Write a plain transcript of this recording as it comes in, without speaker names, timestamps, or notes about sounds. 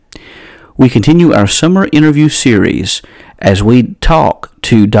We continue our summer interview series as we talk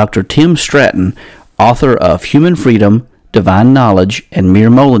to Dr. Tim Stratton, author of Human Freedom, Divine Knowledge, and Mere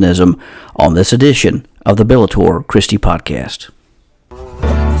Molinism, on this edition of the Bellator Christi Podcast.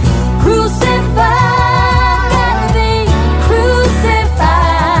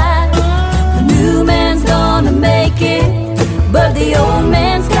 But the old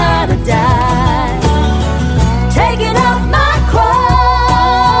man's gotta die. Taking up my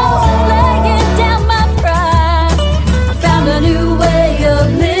cross, laying down my pride. I found a new way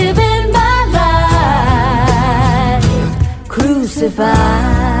of living my life.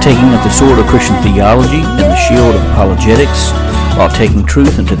 Crucified. Taking up the sword of Christian theology and the shield of apologetics while taking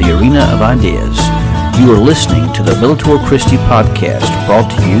truth into the arena of ideas. You are listening to the Bellator Christi Podcast,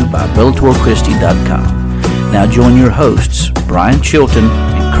 brought to you by BellatorChristi.com. Now join your hosts, Brian Chilton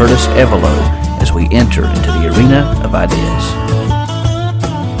and Curtis Evelo, as we enter into the arena of ideas.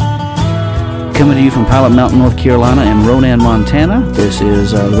 Coming to you from Pilot Mountain, North Carolina, and Ronan, Montana, this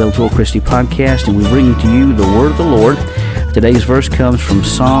is the Bellator Christi Podcast, and we bring to you the Word of the Lord. Today's verse comes from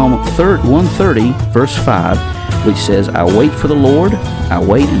Psalm 130, verse 5, which says, I wait for the Lord, I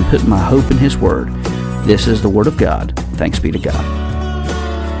wait and put my hope in His Word. This is the Word of God. Thanks be to God.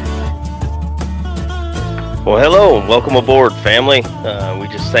 Well, hello and welcome aboard, family. We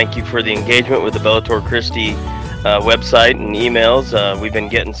just thank you for the engagement with the Bellator Christi website and emails. We've been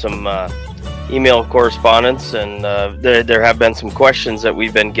getting some email correspondence, and there have been some questions that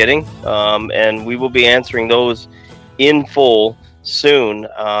we've been getting, and we will be answering those in full soon.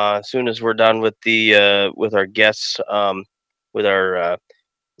 As soon as we're done with the with our guests, with our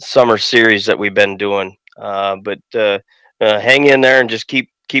summer series that we've been doing. But hang in there and just keep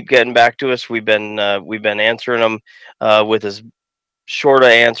getting back to us. We've been answering them with as short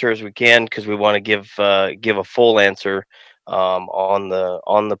an answer as we can, because we want to give a full answer on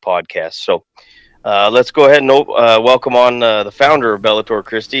the podcast. So let's go ahead and welcome on the founder of Bellator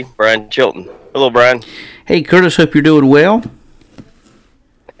Christi, Brian Chilton. Hello, Brian. Hey, Curtis. Hope you're doing well.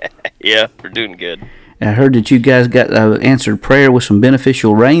 Yeah, we're doing good. I heard that you guys got answered prayer with some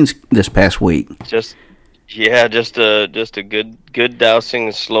beneficial rains this past week. Just a good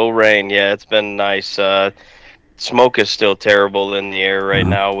dousing, slow rain. Yeah, it's been nice. Smoke is still terrible in the air right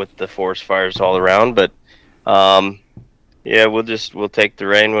now with the forest fires all around, but yeah, we'll take the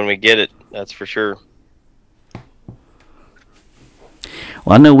rain when we get it. That's for sure.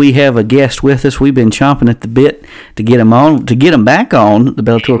 Well, I know we have a guest with us. We've been chomping at the bit to get him back on the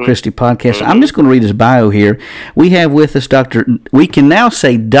Bellator Christi Podcast. Mm-hmm. I'm just going to read his bio here. We have with us we can now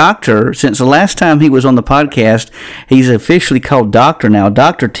say Doctor, since the last time he was on the podcast, he's officially called Doctor now.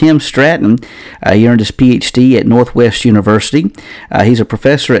 Dr. Tim Stratton. He earned his PhD at Northwest University. He's a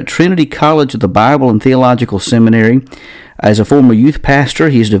professor at Trinity College of the Bible and Theological Seminary. As a former youth pastor,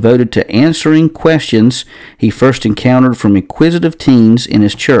 he is devoted to answering questions he first encountered from inquisitive teens in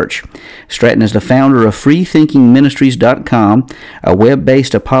his church. Stratton is the founder of freethinkingministries.com, a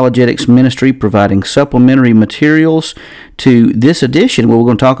web-based apologetics ministry providing supplementary materials to this edition, where we're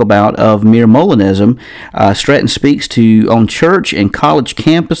going to talk about, of Mere Molinism. Stratton speaks on church and college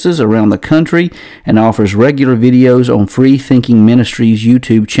campuses around the country and offers regular videos on Free Thinking Ministries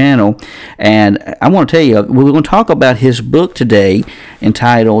YouTube channel. And I want to tell you, we're going to talk about his book today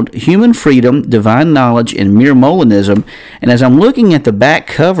entitled Human Freedom, Divine Knowledge, and Mere Molinism. And as I'm looking at the back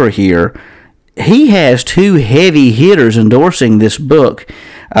cover here, he has two heavy hitters endorsing this book.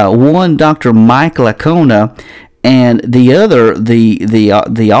 One, Dr. Mike Lacona, and the other,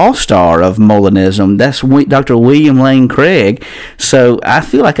 the all-star of Molinism, that's Dr. William Lane Craig. So I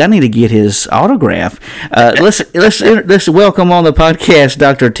feel like I need to get his autograph. Let's welcome on the podcast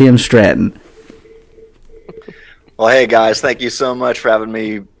Dr. Tim Stratton. Well, hey guys, thank you so much for having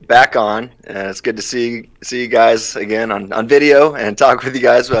me back on. It's good to see you guys again on video and talk with you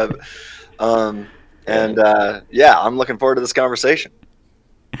guys. Yeah, I'm looking forward to this conversation.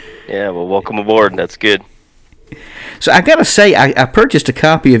 Yeah, well, welcome aboard. That's good. So I got to say, I purchased a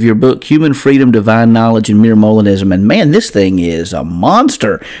copy of your book, Human Freedom, Divine Knowledge, and Mere Molinism, and man, this thing is a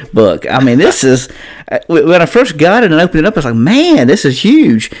monster book. I mean, this is, when I first got it and opened it up, I was like, man, this is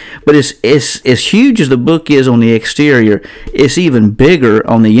huge. But it's as huge as the book is on the exterior, it's even bigger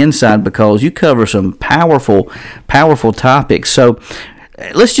on the inside, because you cover some powerful topics. So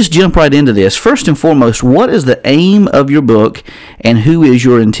let's just jump right into this. First and foremost, what is the aim of your book, and who is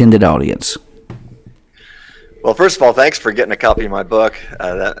your intended audience? Well, first of all, thanks for getting a copy of my book.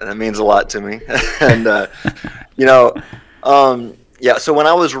 That means a lot to me. And Yeah, so when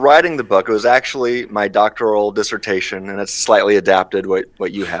I was writing the book, it was actually my doctoral dissertation, and it's slightly adapted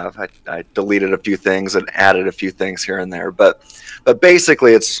what you have. I deleted a few things and added a few things here and there, but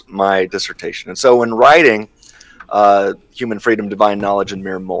basically it's my dissertation. And so when writing Human Freedom, Divine Knowledge, and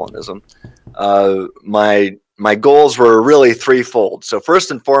Mere Molinism, my goals were really threefold. So first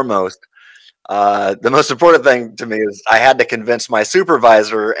and foremost, the most important thing to me is I had to convince my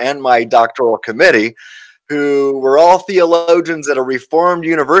supervisor and my doctoral committee, who were all theologians at a Reformed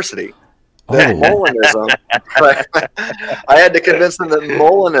university, that Molinism, I had to convince them that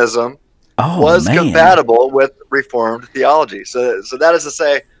Molinism was compatible with Reformed theology. So that is to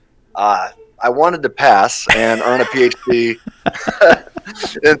say, I wanted to pass and earn a PhD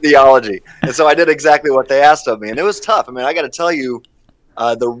in theology. And so I did exactly what they asked of me. And it was tough. I mean, I got to tell you,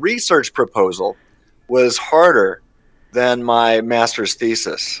 the research proposal was harder than my master's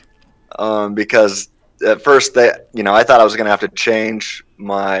thesis, because at first I thought I was going to have to change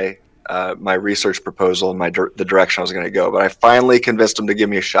my my research proposal and the direction I was going to go, but I finally convinced them to give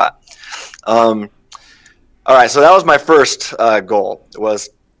me a shot. All right, so that was my first goal, was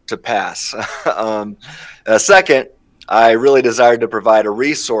to pass. Second, I really desired to provide a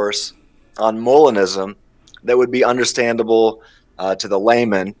resource on Molinism that would be understandable to the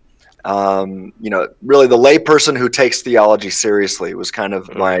layman. Really the layperson who takes theology seriously was kind of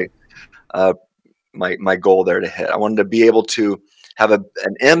my goal there to hit. I wanted to be able to have an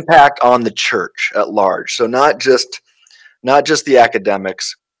impact on the church at large. So not just the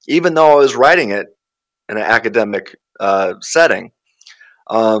academics, even though I was writing it in an academic setting.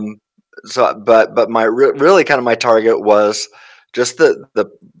 But my really kind of my target was just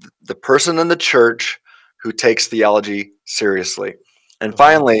the person in the church who takes theology seriously. And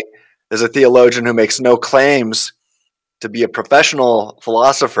finally, as a theologian who makes no claims to be a professional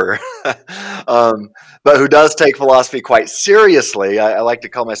philosopher, but who does take philosophy quite seriously, I like to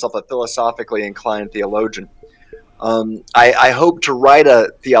call myself a philosophically inclined theologian. I hope to write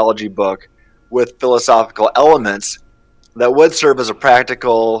a theology book with philosophical elements that would serve as a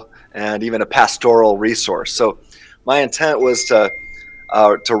practical and even a pastoral resource. So my intent was to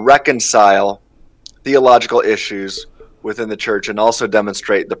reconcile theological issues within the church and also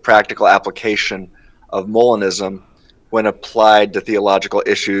demonstrate the practical application of Molinism when applied to theological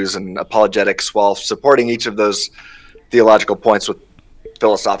issues and apologetics, while supporting each of those theological points with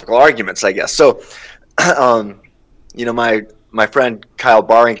philosophical arguments, I guess. So, my friend Kyle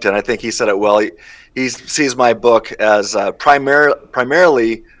Barrington, I think he said it well. He sees my book as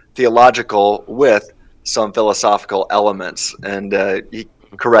primarily theological with some philosophical elements, and he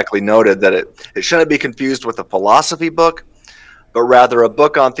correctly noted that it shouldn't be confused with a philosophy book, but rather a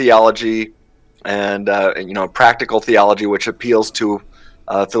book on theology and practical theology, which appeals to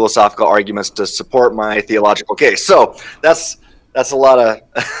philosophical arguments to support my theological case. So that's a lot to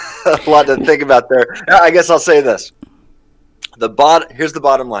think about there. I guess I'll say this: here's the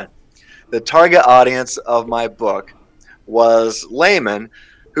bottom line. The target audience of my book was laymen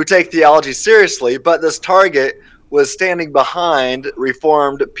who take theology seriously, but this target was standing behind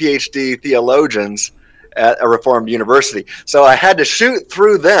Reformed PhD theologians at a Reformed university. So I had to shoot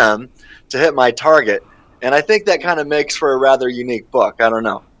through them to hit my target, and I think that kind of makes for a rather unique book. I don't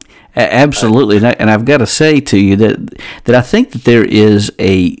know. Absolutely, and I've got to say to you that I think that there is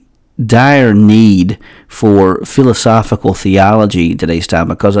a dire need for philosophical theology today's time,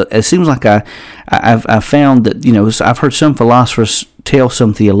 because it seems like I've found that I've heard some philosophers tell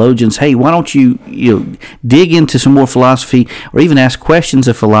some theologians, hey, why don't you dig into some more philosophy, or even ask questions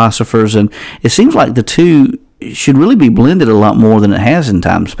of philosophers, and it seems like the two should really be blended a lot more than it has in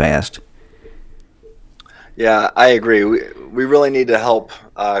times past. Yeah, I agree. We really need to help.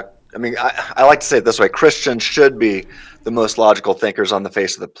 I like to say it this way: Christians should be the most logical thinkers on the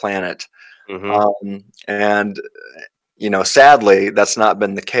face of the planet. And sadly, that's not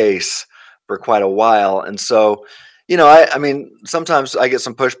been the case for quite a while. And so, sometimes I get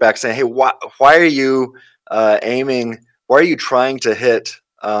some pushback saying, hey, why are you why are you trying to hit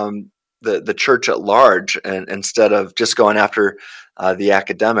the church at large, and instead of just going after the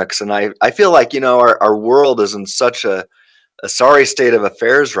academics? And I feel like, our world is in such a sorry state of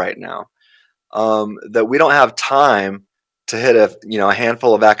affairs right now, that we don't have time to hit a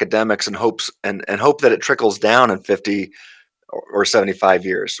handful of academics and hope that it trickles down in 50 or 75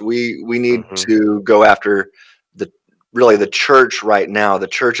 years. We need to go after the church right now. The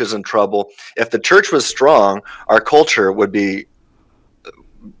church is in trouble. If the church was strong, our culture would be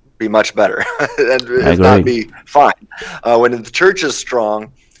much better, and if not be fine. When the church is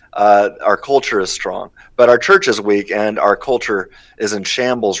strong, our culture is strong, but our church is weak, and our culture is in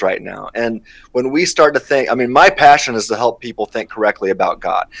shambles right now. And when we start to think, I mean, my passion is to help people think correctly about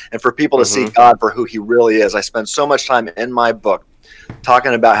God, and for people to see God for who he really is. I spend so much time in my book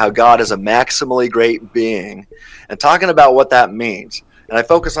talking about how God is a maximally great being and talking about what that means. And I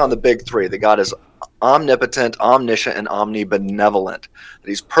focus on the big three: that God is omnipotent, omniscient, and omnibenevolent, that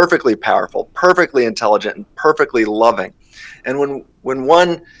he's perfectly powerful, perfectly intelligent, and perfectly loving. And when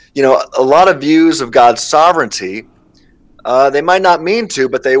one, a lot of views of God's sovereignty, they might not mean to,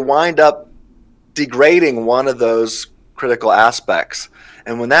 but they wind up degrading one of those critical aspects.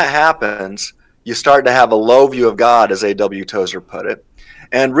 And when that happens, you start to have a low view of God, as A.W. Tozer put it.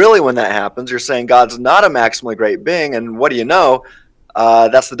 And really, when that happens, you're saying God's not a maximally great being. And what do you know?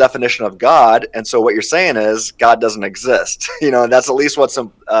 That's the definition of God. And so what you're saying is God doesn't exist. That's at least what's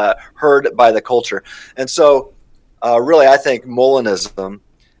heard by the culture. And so really, I think Molinism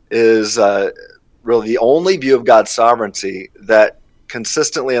is really the only view of God's sovereignty that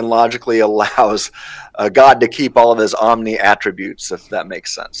consistently and logically allows God to keep all of his omni attributes, if that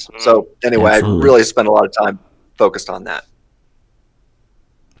makes sense. So anyway, Absolutely. I really spend a lot of time focused on that.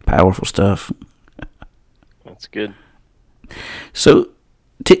 Powerful stuff. That's good. So,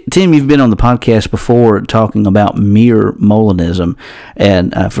 Tim, you've been on the podcast before talking about mere Molinism.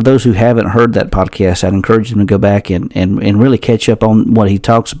 And for those who haven't heard that podcast, I'd encourage them to go back and really catch up on what he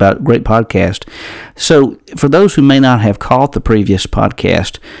talks about. Great podcast. So, for those who may not have caught the previous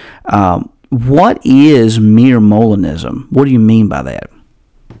podcast, what is mere Molinism? What do you mean by that?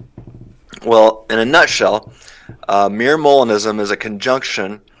 Well, in a nutshell, mere Molinism is a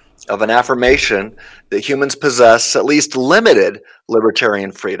conjunction of an affirmation that humans possess at least limited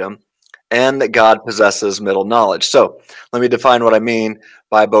libertarian freedom and that God possesses middle knowledge. So let me define what I mean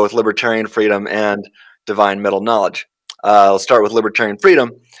by both libertarian freedom and divine middle knowledge. I'll start with libertarian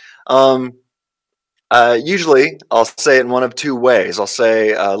freedom. Usually, I'll say it in one of two ways. I'll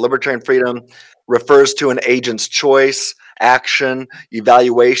say libertarian freedom refers to an agent's choice, action,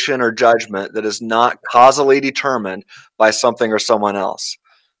 evaluation, or judgment that is not causally determined by something or someone else.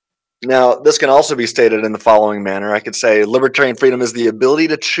 Now, this can also be stated in the following manner. I could say libertarian freedom is the ability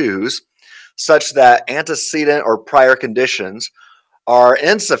to choose such that antecedent or prior conditions are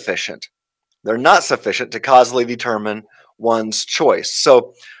insufficient. They're not sufficient to causally determine one's choice.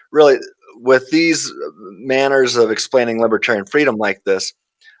 So really, with these manners of explaining libertarian freedom like this,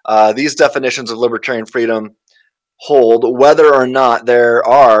 these definitions of libertarian freedom hold whether or not there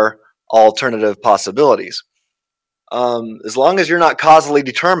are alternative possibilities. As long as you're not causally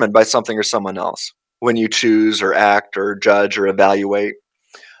determined by something or someone else when you choose or act or judge or evaluate,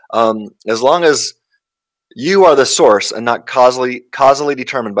 as long as you are the source and not causally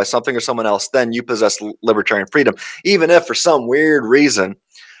determined by something or someone else, then you possess libertarian freedom, even if for some weird reason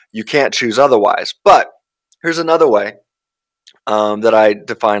you can't choose otherwise. But here's another way that I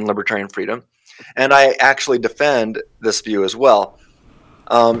define libertarian freedom, and I actually defend this view as well,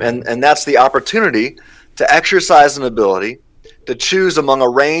 and that's the opportunity to exercise an ability to choose among a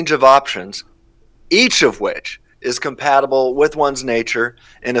range of options, each of which is compatible with one's nature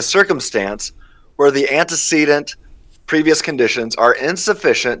in a circumstance where the antecedent previous conditions are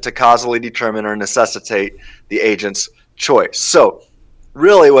insufficient to causally determine or necessitate the agent's choice. So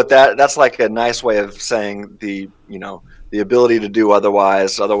really what that's like a nice way of saying the ability to do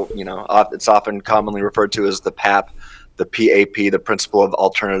otherwise. It's often commonly referred to as the PAP, the principle of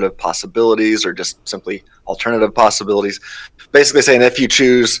alternative possibilities, or just simply alternative possibilities. Basically saying if you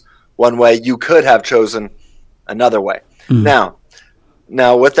choose one way, you could have chosen another way. Now,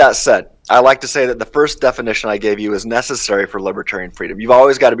 with that said, I like to say that the first definition I gave you is necessary for libertarian freedom. You've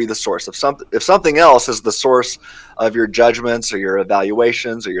always got to be the source. If something else is the source of your judgments or your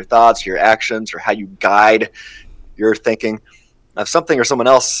evaluations or your thoughts, your actions, or how you guide your thinking, if something or someone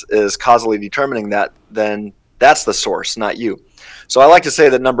else is causally determining that, then that's the source, not you. So I like to say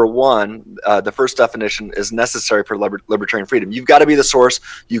that number one, the first definition is necessary for libertarian freedom. You've got to be the source.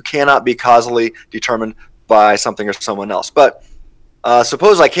 You cannot be causally determined by something or someone else. But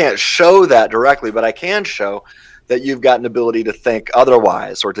suppose I can't show that directly, but I can show that you've got an ability to think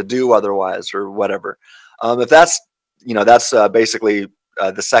otherwise or to do otherwise or whatever. If that's basically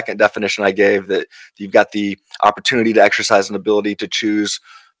the second definition I gave, that you've got the opportunity to exercise an ability to choose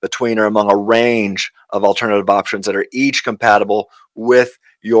between or among a range of alternative options that are each compatible with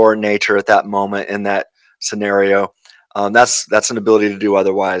your nature at that moment in that scenario. That's an ability to do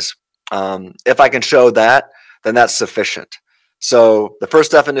otherwise. If I can show that, then that's sufficient. So the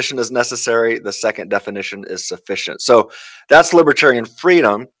first definition is necessary. The second definition is sufficient. So that's libertarian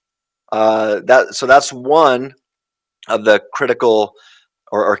freedom. That's one of the critical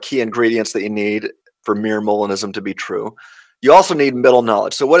or key ingredients that you need for mere Molinism to be true. You also need middle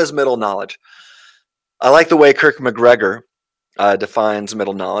knowledge. So what is middle knowledge? I like the way Kirk McGregor defines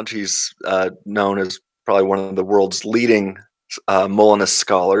middle knowledge. He's known as probably one of the world's leading Molinist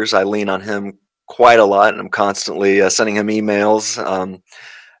scholars. I lean on him quite a lot, and I'm constantly sending him emails,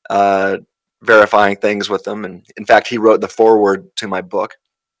 verifying things with him. And in fact, he wrote the foreword to my book.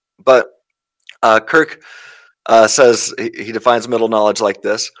 But Kirk says he defines middle knowledge like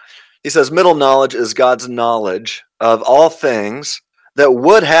this. He says, middle knowledge is God's knowledge of all things that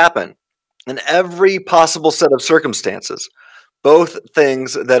would happen in every possible set of circumstances, both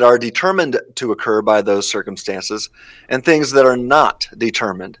things that are determined to occur by those circumstances and things that are not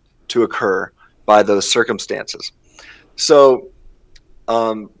determined to occur by those circumstances. So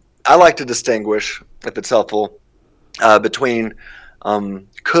I like to distinguish, if it's helpful, between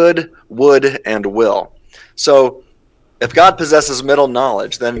could, would, and will. So if God possesses middle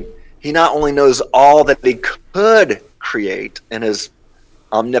knowledge, then he not only knows all that he could create in his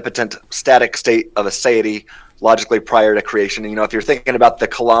omnipotent static state of aseity logically prior to creation. And, if you're thinking about the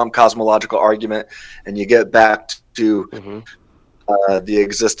Kalam cosmological argument and you get back to the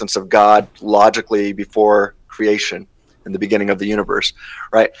existence of God logically before creation in the beginning of the universe,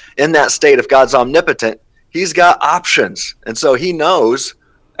 right? In that state, if God's omnipotent, he's got options. And so he knows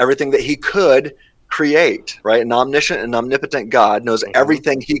everything that he could create, right? An omniscient and omnipotent God knows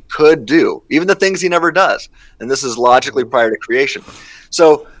everything he could do, even the things he never does. And this is logically prior to creation.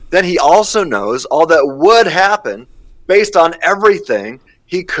 So then he also knows all that would happen based on everything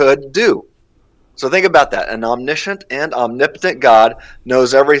he could do. So think about that. An omniscient and omnipotent God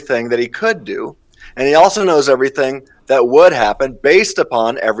knows everything that he could do. And he also knows everything that would happen based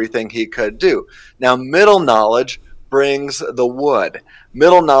upon everything he could do. Now, middle knowledge brings the would.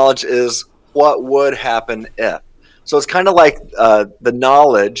 Middle knowledge is what would happen if. So it's kind of like the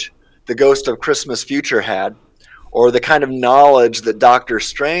knowledge the Ghost of Christmas Future had, or the kind of knowledge that Doctor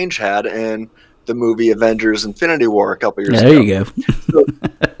Strange had in the movie Avengers Infinity War a couple years ago. There you go. So,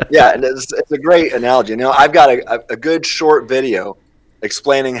 yeah, and it's a great analogy. I've got a good short video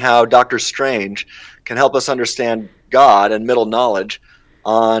explaining how Doctor Strange can help us understand God and middle knowledge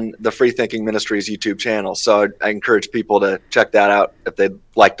on the Free Thinking Ministries YouTube channel. So I encourage people to check that out if they'd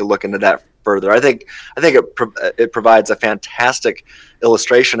like to look into that further. I think it provides a fantastic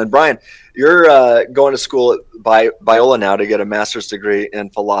illustration. And Brian, you're going to school at Biola now to get a master's degree in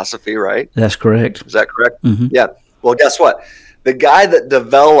philosophy, right? That's correct. Is that correct? Mm-hmm. Yeah. Well, guess what? The guy that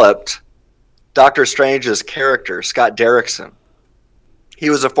developed Doctor Strange's character, Scott Derrickson, he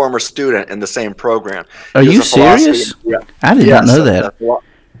was a former student in the same program. Are you serious? Yeah. I did not know that.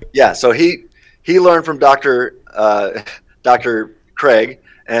 Yeah. So he learned from Dr. Craig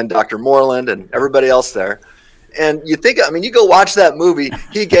and Dr. Moreland and everybody else there. And you go watch that movie.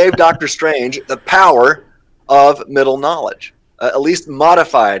 He gave Doctor Strange the power of middle knowledge, at least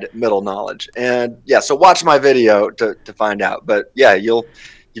modified middle knowledge. And yeah, so watch my video to find out. But yeah, you've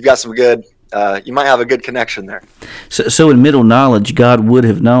got some good. You might have a good connection there. So in middle knowledge, God would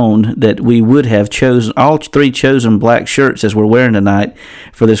have known that we would have chosen all three chosen black shirts as we're wearing tonight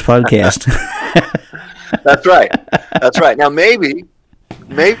for this podcast. That's right. That's right. Now maybe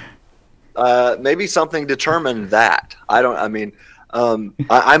something determined that. I'm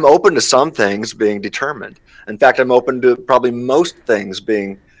open to some things being determined. In fact, I'm open to probably most things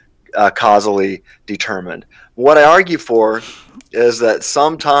being causally determined. What I argue for is that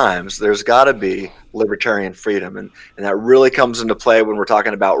sometimes there's got to be libertarian freedom, and that really comes into play when we're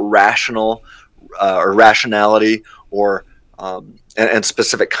talking about rational or rationality, or and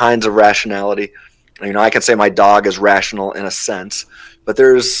specific kinds of rationality. I can say my dog is rational in a sense, but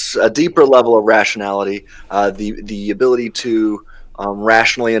there's a deeper level of rationality, the ability to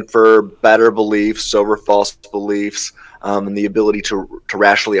rationally infer better beliefs over false beliefs, and the ability to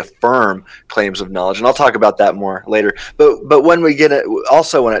rationally affirm claims of knowledge. And I'll talk about that more later. But when we get it,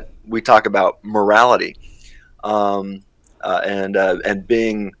 also when we talk about morality and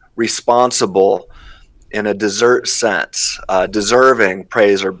being responsible in a desert sense, deserving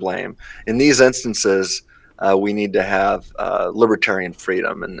praise or blame. In these instances, we need to have libertarian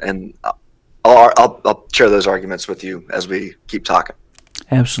freedom, and I'll share those arguments with you as we keep talking.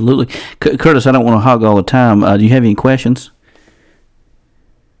 Absolutely. Curtis, I don't want to hog all the time. Do you have any questions?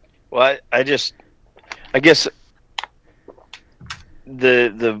 Well, I guess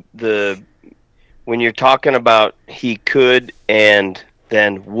the when you're talking about he could and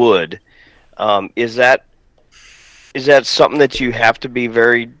then would, is that something that you have to be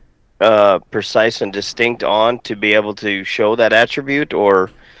very precise and distinct on to be able to show that attribute, or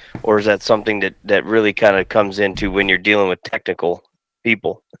is that something that really kind of comes into when you're dealing with technical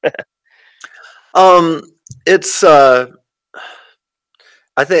people? It's I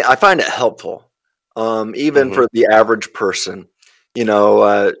find it helpful, even for the average person.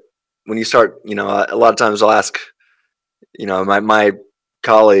 When you start, a lot of times I'll ask, my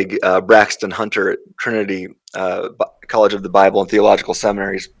colleague Braxton Hunter at Trinity College of the Bible and Theological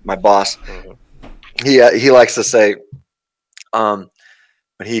Seminaries, my boss. He likes to say, when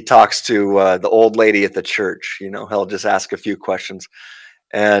he talks to the old lady at the church, he'll just ask a few questions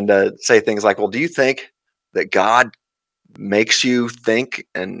and say things like, "Well, do you think that God makes you think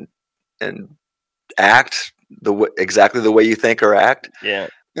and act exactly the way you think or act?" Yeah.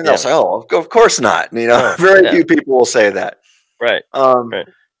 And they'll say, "Oh, of course not." Very few people will say that. Right. Right.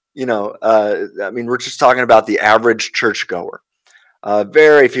 We're just talking about the average churchgoer.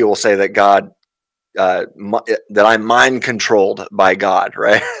 Very few will say that God, that I'm mind controlled by God,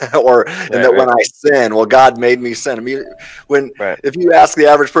 right? When I sin, well, God made me sin. I mean, if you ask the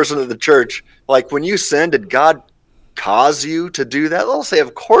average person in the church, like, when you sin, did God cause you to do that? They'll say,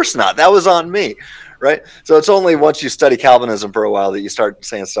 "Of course not. That was on me." Right? So it's only once you study Calvinism for a while that you start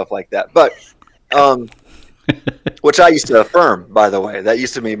saying stuff like that. But, which I used to affirm, by the way. That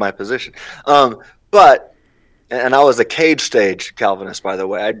used to be my position. And I was a cage stage Calvinist, by the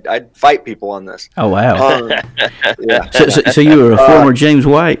way. I'd fight people on this. Oh, wow. Yeah. So you were a former James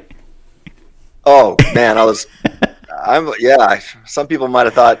White? Oh, man, some people might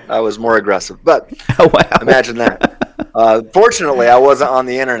have thought I was more aggressive, but imagine that. Fortunately, I wasn't on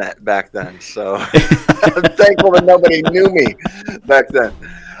the internet back then, so I'm thankful that nobody knew me back then.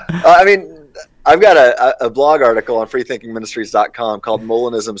 I've got a blog article on freethinkingministries.com called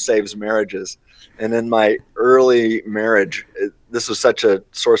 "Molinism Saves Marriages," and in my early marriage, this was such a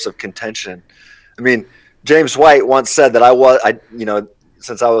source of contention. I mean, James White once said that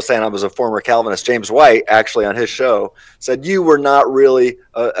since I was saying I was a former Calvinist, James White actually on his show said, "You were not really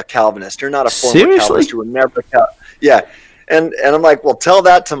a Calvinist. You're not a former Calvinist. You were never Yeah." And I'm like, "Well, tell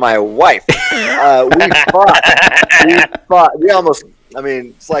that to my wife." We fought. We almost,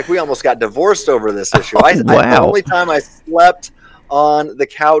 it's like we almost got divorced over this issue. The only time I slept on the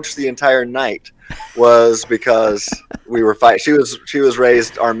couch the entire night was because we were fighting. She was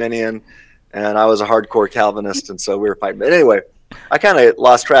raised Arminian, and I was a hardcore Calvinist, and so we were fighting. But anyway, I kind of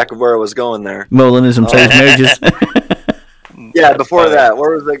lost track of where I was going there. Molinism saves marriages. Yeah, before that,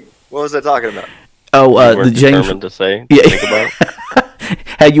 what was I talking about? Oh, the James. To say, think about.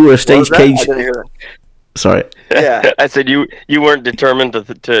 How you were a stage cage. I didn't hear that. Sorry. Yeah, I said you weren't determined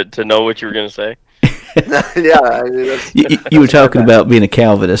to know what you were going to say. Yeah, you were talking about being a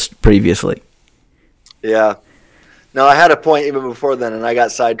Calvinist previously. Yeah. No, I had a point even before then, and I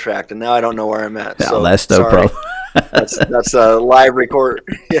got sidetracked, and now I don't know where I'm at. No, so that's no problem. That's a live record.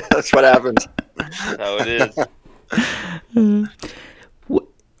 Yeah, that's what happens. That's how it is.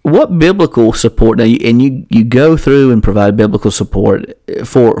 What biblical support now? You go through and provide biblical support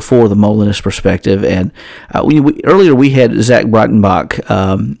for the Molinist perspective, and earlier we had Zach Breitenbach,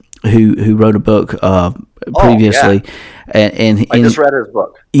 who wrote a book previously, and I just read his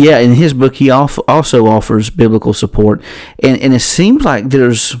book. Yeah, in his book he also offers biblical support, and it seems like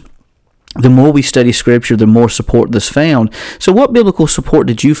the more we study Scripture, the more support that's found. So, what biblical support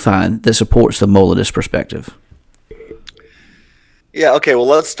did you find that supports the Molinist perspective? Yeah, okay, well,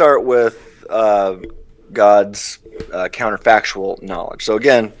 let's start with God's counterfactual knowledge. So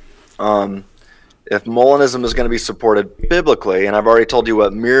again, if Molinism is going to be supported biblically, and I've already told you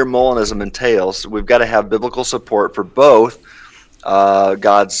what mere Molinism entails, we've got to have biblical support for both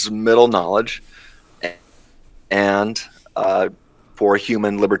God's middle knowledge and for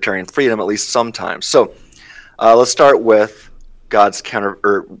human libertarian freedom, at least sometimes. So let's start with God's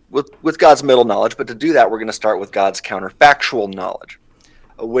with God's middle knowledge, but to do that, we're going to start with God's counterfactual knowledge,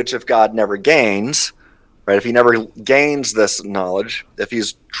 which if God never gains, right? If he never gains this knowledge, if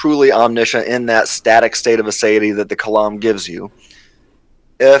he's truly omniscient in that static state of aseity that the Kalam gives you,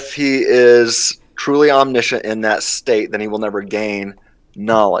 if he is truly omniscient in that state, then he will never gain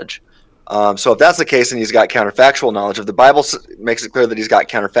knowledge. So if that's the case and he's got counterfactual knowledge, if the Bible makes it clear that he's got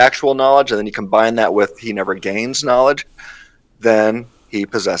counterfactual knowledge, and then you combine that with he never gains knowledge, then he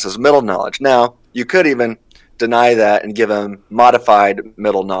possesses middle knowledge. Now, you could even deny that and give him modified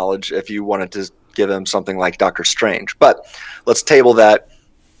middle knowledge if you wanted to give him something like Dr. Strange. But let's table that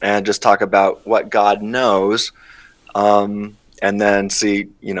and just talk about what God knows, and then see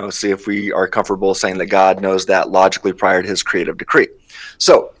if we are comfortable saying that God knows that logically prior to his creative decree.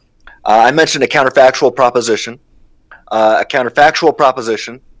 So, I mentioned a counterfactual proposition. A counterfactual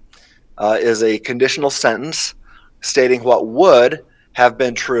proposition is a conditional sentence stating what would have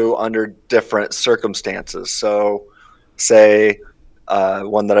been true under different circumstances. So, say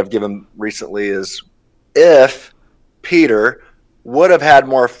one that I've given recently is, if Peter would have had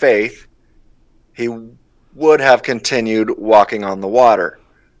more faith, he would have continued walking on the water,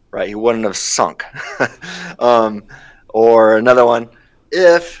 right? He wouldn't have sunk. Or another one,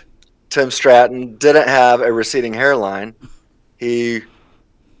 if Tim Stratton didn't have a receding hairline, he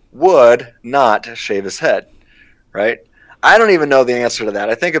would not shave his head, right? I don't even know the answer to that.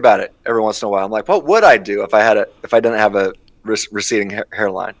 I think about it every once in a while. I'm like, what would I do if I didn't have a receding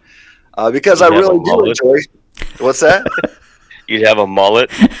hairline? Because I really do enjoy. What's that? You'd have a mullet.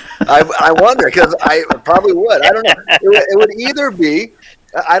 I wonder, because I probably would. I don't know. It would either be,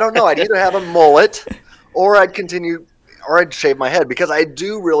 I don't know. I'd either have a mullet, or I'd shave my head, because I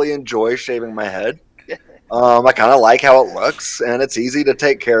do really enjoy shaving my head. I kind of like how it looks, and it's easy to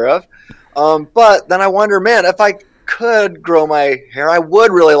take care of. But then I wonder, man, if I could grow my hair, I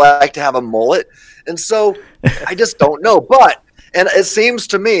would really like to have a mullet. And so I just don't know. And it seems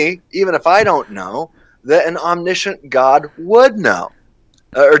to me, even if I don't know, that an omniscient God would know,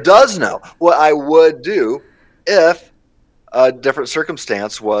 or does know, what I would do if a different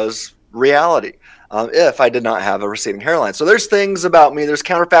circumstance was reality, if I did not have a receding hairline. So there's things about me, there's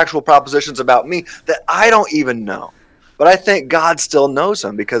counterfactual propositions about me that I don't even know. But I think God still knows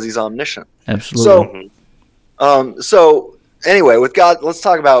them because he's omniscient. Absolutely. So anyway, with God, let's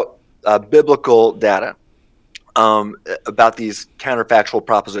talk about biblical data about these counterfactual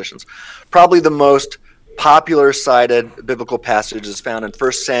propositions. Probably the most popular cited biblical passage is found in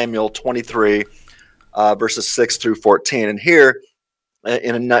 1 Samuel 23, verses 6 through 14. And here,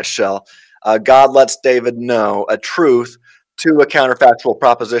 in a nutshell, God lets David know a truth to a counterfactual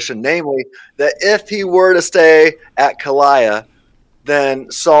proposition, namely that if he were to stay at Keilah, then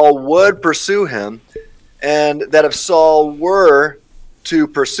Saul would pursue him, and that if Saul were to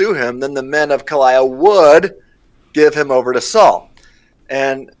pursue him, then the men of Keilah would give him over to Saul.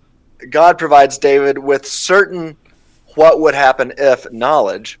 And God provides David with certain what would happen if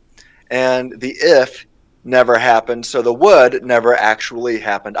knowledge, and the if never happened, so the would never actually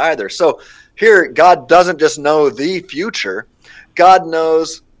happened either. So here, God doesn't just know the future, God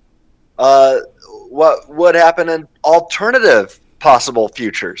knows what would happen in alternative possible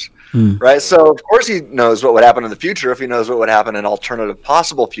futures, right? So of course he knows what would happen in the future if he knows what would happen in alternative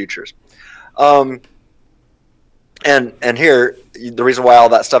possible futures. And here, the reason why all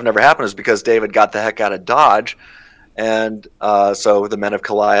that stuff never happened is because David got the heck out of Dodge, and so the men of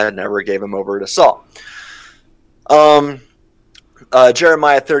Keilah never gave him over to Saul.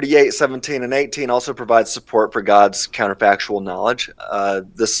 Jeremiah 38, 17, and 18 also provides support for God's counterfactual knowledge.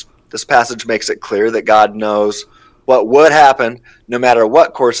 This passage makes it clear that God knows what would happen no matter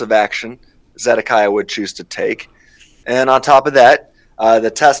what course of action Zedekiah would choose to take. And on top of that,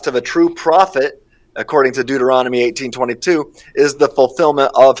 the test of a true prophet, according to Deuteronomy 18:22, is the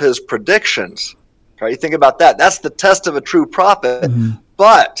fulfillment of his predictions. Right? You think about that. That's the test of a true prophet.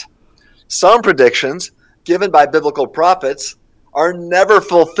 But some predictions given by biblical prophets are never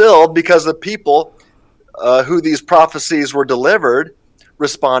fulfilled because the people who these prophecies were delivered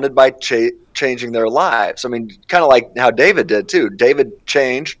responded by changing their lives. I mean, kind of like how David did too. David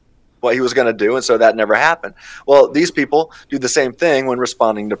changed what he was going to do, and so that never happened. Well, these people do the same thing when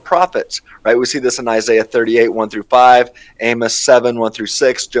responding to prophets, right? We see this in Isaiah 38, 1 through 5, Amos 7, 1 through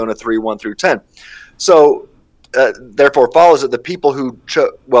 6, Jonah 3, 1 through 10. So, therefore follows that the people who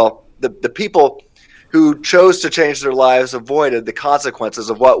the people who chose to change their lives avoided the consequences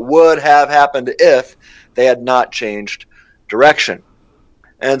of what would have happened if they had not changed direction.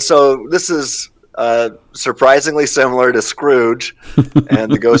 And so this is surprisingly similar to Scrooge and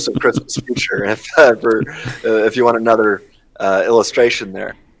the Ghost of Christmas Future, if you want another illustration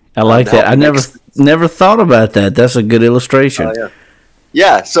there. I like that. I never thought about that. That's a good illustration.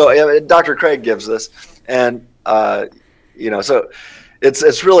 Yeah, so Dr. Craig gives this, and so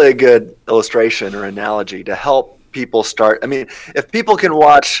it's really a good illustration or analogy to help people start. I mean, if people can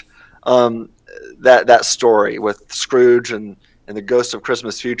watch that story with Scrooge and the Ghost of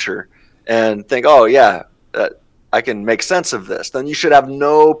Christmas Future and think, oh yeah, I can make sense of this, then you should have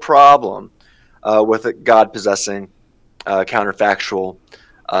no problem with God possessing counterfactual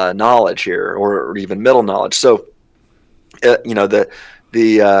knowledge here, or even middle knowledge. So the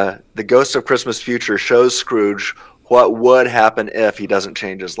Ghost of Christmas Future shows Scrooge what would happen if he doesn't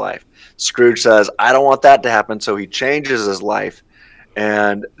change his life. Scrooge says, I don't want that to happen, so he changes his life,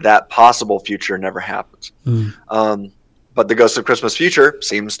 and that possible future never happens. But the Ghost of Christmas Future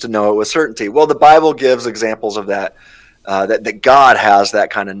seems to know it with certainty. Well, the Bible gives examples of that God has that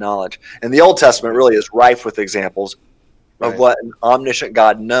kind of knowledge. And the Old Testament really is rife with examples of what an omniscient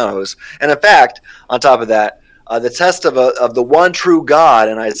God knows. And in fact, on top of that, the test of the one true God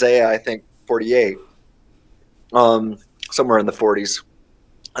in Isaiah, I think 48, somewhere in the 40s.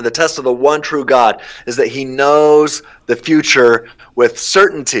 And the test of the one true God is that he knows the future with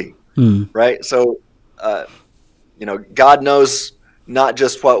certainty, right? So, God knows not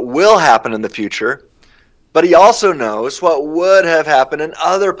just what will happen in the future, but he also knows what would have happened in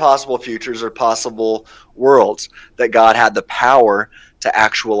other possible futures or possible worlds that God had the power to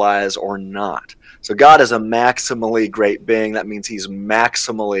actualize or not. So God is a maximally great being. That means he's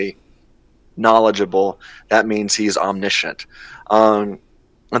maximally knowledgeable. That means he's omniscient. And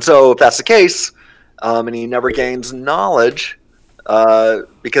so if that's the case, and he never gains knowledge,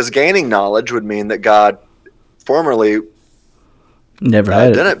 because gaining knowledge would mean that God formerly never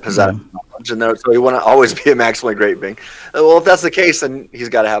didn't possess knowledge, and so he wouldn't always be a maximally great being. Well, if that's the case, then he's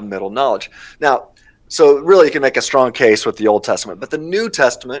got to have middle knowledge. Now, so really you can make a strong case with the Old Testament, but the New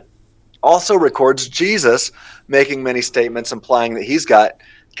Testament also records Jesus making many statements implying that he's got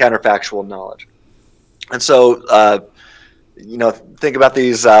counterfactual knowledge. And so, think about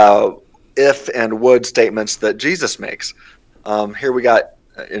these if and would statements that Jesus makes. Here we got,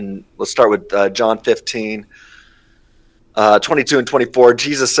 let's start with John 15, 22 and 24.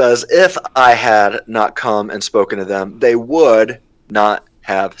 Jesus says, if I had not come and spoken to them, they would not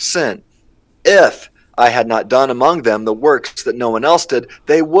have sinned. If I had not done among them the works that no one else did,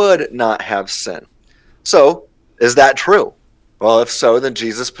 they would not have sinned. So, is that true? Well, if so, then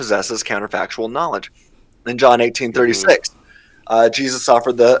Jesus possesses counterfactual knowledge. In John 18:36, Jesus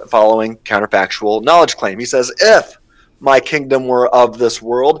offered the following counterfactual knowledge claim. He says, if my kingdom were of this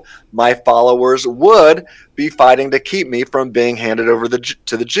world, my followers would be fighting to keep me from being handed over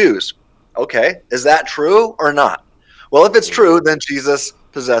to the Jews. Okay, is that true or not? Well, if it's true, then Jesus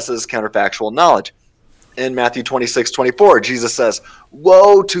possesses counterfactual knowledge. In Matthew 26:24, Jesus says,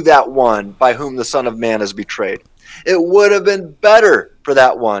 woe to that one by whom the Son of Man is betrayed. It would have been better for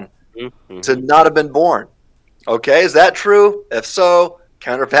that one to not have been born. Okay, is that true? If so,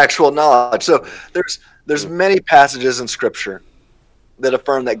 counterfactual knowledge. So there's many passages in Scripture that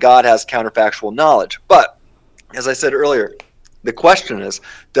affirm that God has counterfactual knowledge. But, as I said earlier, the question is,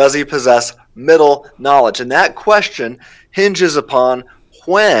 does he possess middle knowledge? And that question hinges upon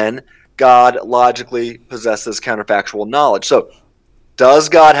when God logically possesses counterfactual knowledge. So, does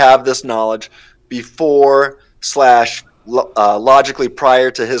God have this knowledge before / logically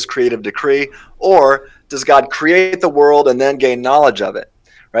prior to his creative decree, or does God create the world and then gain knowledge of it?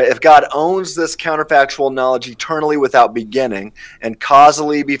 Right? If God owns this counterfactual knowledge eternally without beginning and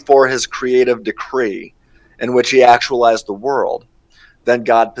causally before his creative decree in which he actualized the world, then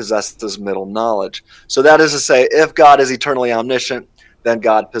God possesses middle knowledge. So that is to say, if God is eternally omniscient, then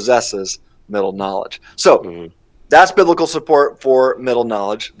God possesses middle knowledge. So that's biblical support for middle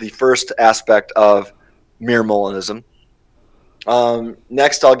knowledge, the first aspect of mere Molinism.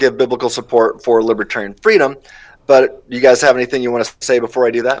 Next, I'll give biblical support for libertarian freedom. But you guys have anything you want to say before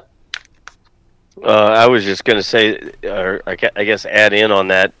I do that? I was just going to say, or I guess add in on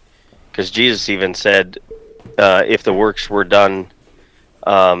that, because Jesus even said, if the works were done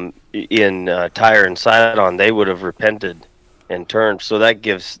in Tyre and Sidon, they would have repented and turned. So that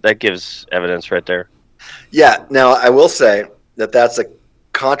gives evidence right there. Yeah. Now I will say that that's a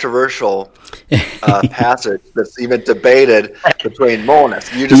controversial passage that's even debated between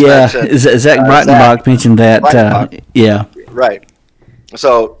Molinists. You just mentioned Zach Breitenbach mentioned that. Yeah. Right.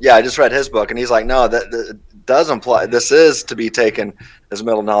 So I just read his book, and he's like, no, that does imply this is to be taken as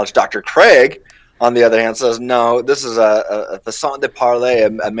middle knowledge. Dr. Craig, on the other hand, says no, this is a façon de parler,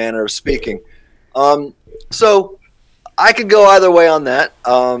 a manner of speaking. So I could go either way on that.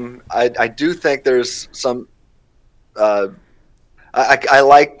 I do think there's some. I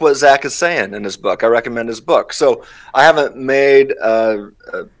like what Zach is saying in his book. I recommend his book. So I haven't made a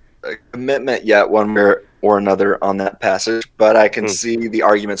commitment yet one way or another on that passage, but I can see the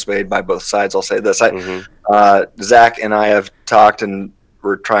arguments made by both sides. I'll say this. Zach and I have talked, and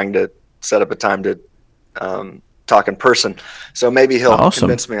we're trying to set up a time to talk in person. So maybe he'll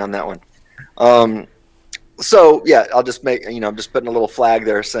convince me on that one. I'll just make, I'm just putting a little flag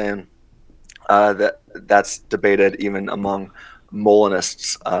there saying that's debated even among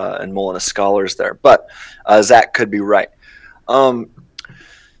Molinists and Molinist scholars there. But Zach could be right.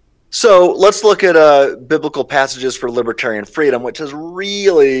 So let's look at biblical passages for libertarian freedom, which is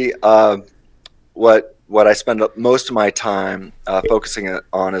really what I spend most of my time focusing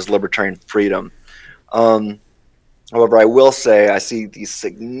on is libertarian freedom. However, I will say I see the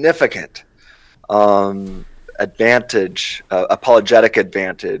significant apologetic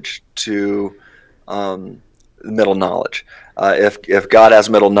advantage to middle knowledge. If God has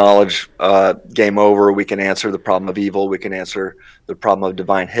middle knowledge, game over. We can answer the problem of evil. We can answer the problem of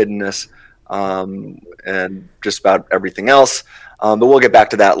divine hiddenness, and just about everything else. But we'll get back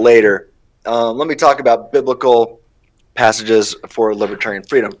to that later. Let me talk about biblical passages for libertarian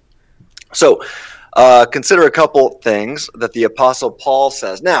freedom. So consider a couple things that the Apostle Paul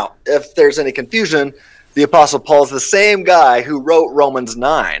says. Now, if there's any confusion, the Apostle Paul is the same guy who wrote Romans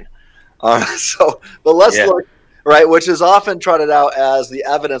 9. But let's look, right, which is often trotted out as the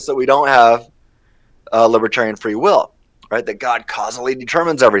evidence that we don't have libertarian free will, right, that God causally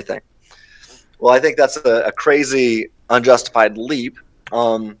determines everything. Well, I think that's a crazy, unjustified leap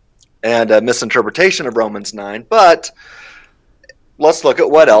and a misinterpretation of Romans 9, but let's look at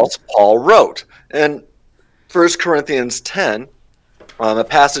what else Paul wrote. In 1 Corinthians 10, a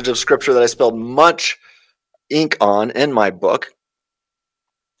passage of Scripture that I spilled much ink on in my book,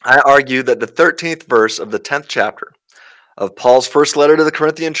 I argue that the 13th verse of the 10th chapter of Paul's first letter to the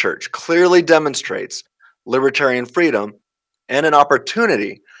Corinthian church clearly demonstrates libertarian freedom and an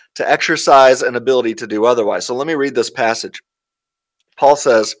opportunity to exercise an ability to do otherwise. So let me read this passage. Paul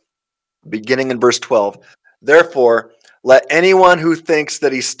says, beginning in verse 12, "Therefore, let anyone who thinks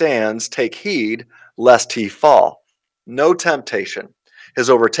that he stands take heed lest he fall. No temptation has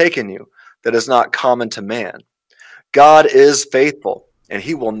overtaken you that is not common to man. God is faithful, and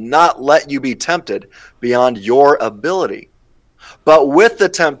he will not let you be tempted beyond your ability. But with the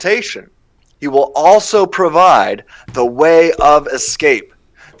temptation, he will also provide the way of escape,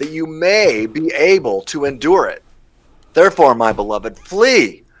 that you may be able to endure it. Therefore, my beloved,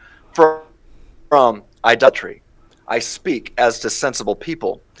 flee from idolatry. I speak as to sensible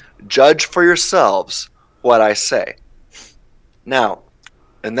people. Judge for yourselves what I say." Now,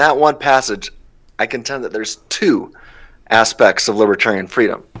 in that one passage, I contend that there's two aspects of libertarian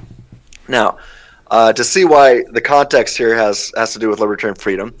freedom. Now, to see why the context here has to do with libertarian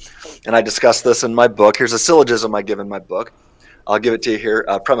freedom, and I discuss this in my book. Here's a syllogism I give in my book. I'll give it to you here.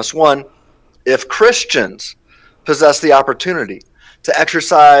 Premise one: if Christians possess the opportunity to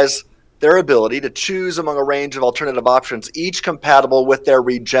exercise their ability to choose among a range of alternative options, each compatible with their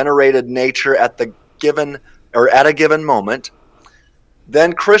regenerated nature at a given moment,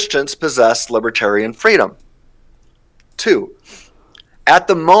 then Christians possess libertarian freedom. 2, at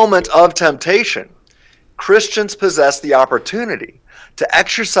the moment of temptation, Christians possess the opportunity to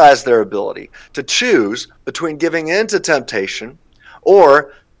exercise their ability to choose between giving in to temptation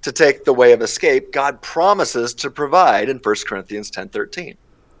or to take the way of escape God promises to provide in 1 Corinthians 10:13.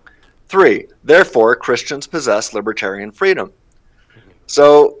 3, therefore, Christians possess libertarian freedom.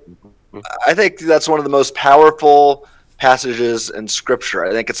 So I think that's one of the most powerful passages in Scripture.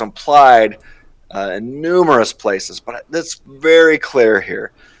 I think it's implied in numerous places, but it's very clear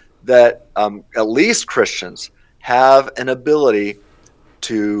here that at least Christians have an ability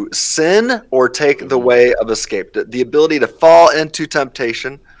to sin or take the way of escape, the ability to fall into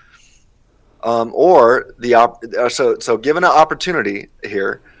temptation, so given an opportunity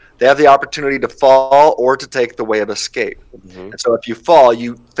here, they have the opportunity to fall or to take the way of escape. Mm-hmm. And so if you fall,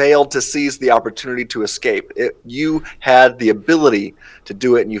 you failed to seize the opportunity to escape. You had the ability to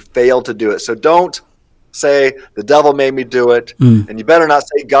do it, and you failed to do it. So don't say, the devil made me do it, and you better not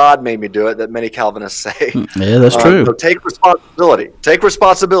say God made me do it, that many Calvinists say. Yeah, that's true. So take responsibility. Take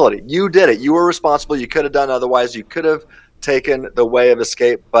responsibility. You did it. You were responsible. You could have done otherwise. You could have taken the way of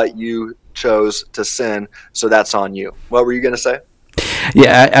escape, but you chose to sin, so that's on you. What were you going to say?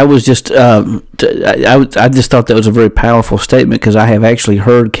 Yeah, I was just I just thought that was a very powerful statement, because I have actually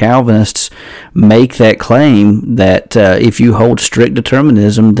heard Calvinists make that claim that if you hold strict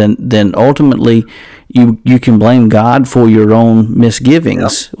determinism, then ultimately you can blame God for your own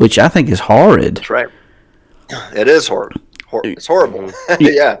misgivings, which I think is horrid. That's right. It is horrid. It's horrible.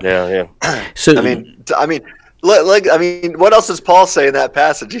 Yeah. So I mean, what else does Paul say in that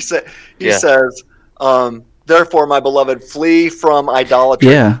passage? He says, "Therefore, my beloved, flee from idolatry."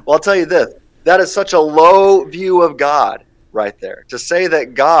 Yeah. Well, I'll tell you this: that is such a low view of God, right there. To say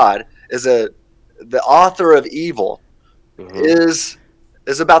that God is the author of evil is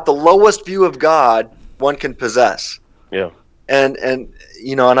about the lowest view of God one can possess. Yeah. And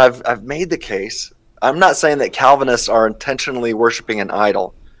I've made the case. I'm not saying that Calvinists are intentionally worshiping an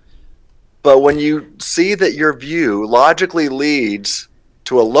idol, but when you see that your view logically leads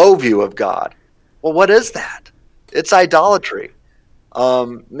to a low view of God, well, what is that? It's idolatry.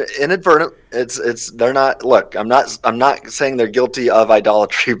 Inadvertent. They're not. Look, I'm not saying they're guilty of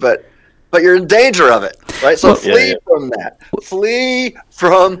idolatry, but you're in danger of it, right? So flee from that. Flee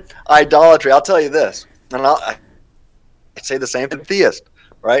from idolatry. I'll tell you this, and I say the same to theists,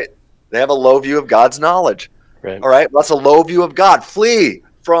 right? They have a low view of God's knowledge. Right. All right, that's a low view of God. Flee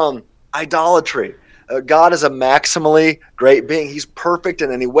from idolatry. God is a maximally great being. He's perfect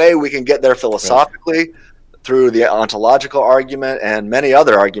in any way. We can get there philosophically through the ontological argument and many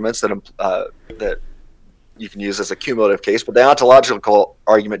other arguments that you can use as a cumulative case, but the ontological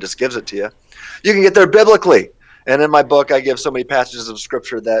argument just gives it to you. You can get there biblically. And in my book, I give so many passages of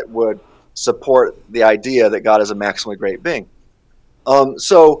scripture that would support the idea that God is a maximally great being.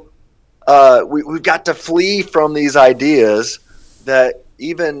 We've got to flee from these ideas that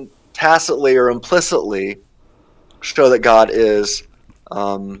even tacitly or implicitly show that God is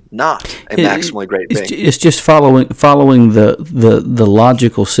not a maximally great being. It's just following the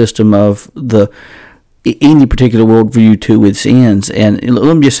logical system of any particular worldview to its ends. And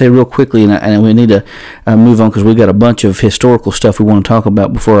let me just say real quickly, and we need to move on because we've got a bunch of historical stuff we want to talk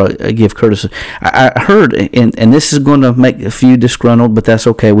about before I give Curtis. I heard, and this is going to make a few disgruntled, but that's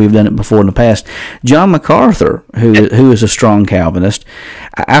okay. We've done it before in the past. John MacArthur, who is a strong Calvinist,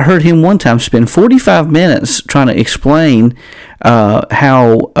 I heard him one time spend 45 minutes trying to explain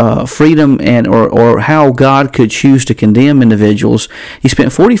how freedom or how God could choose to condemn individuals. He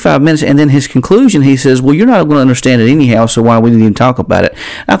spent 45 minutes, and then his conclusion, he says, well, you're not going to understand it anyhow, so why we didn't even talk about it.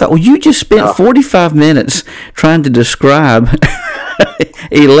 I thought, well, you just spent 45 minutes trying to describe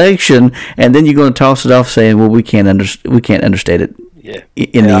election, and then you're going to toss it off saying, well, we can't understand it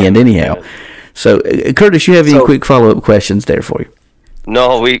in the end anyhow. Yeah. So, Curtis, you have any quick follow-up questions there for you?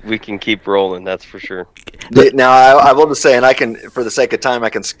 No, we can keep rolling, that's for sure. Now, I will just say, and I can, for the sake of time, I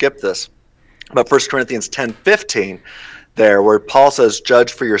can skip this, but 1 Corinthians 10:15 there, where Paul says,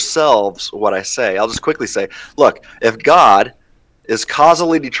 judge for yourselves what I say. I'll just quickly say, look, if God is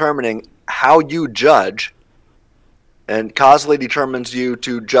causally determining how you judge and causally determines you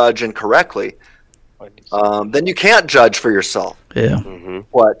to judge incorrectly, then you can't judge for yourself. Yeah.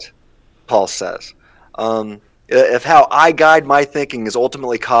 What Paul says. If how I guide my thinking is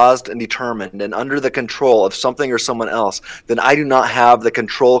ultimately caused and determined and under the control of something or someone else, then I do not have the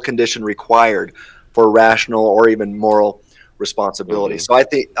control condition required for rational or even moral responsibility. So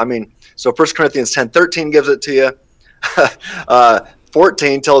so 1 Corinthians 10:13 gives it to you.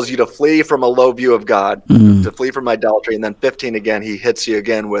 14 tells you to flee from a low view of God, to flee from idolatry. And then 15 again, he hits you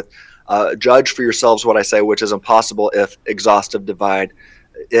again with judge for yourselves what I say, which is impossible if exhaustive divine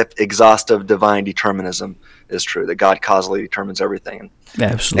determinism is true, that God causally determines everything.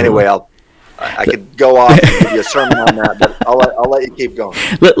 Absolutely. Anyway, I could go off and give you a sermon on that, but I'll let you keep going.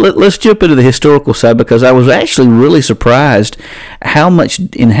 Let's jump into the historical side, because I was actually really surprised how much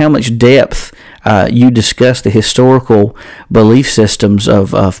depth you discuss the historical belief systems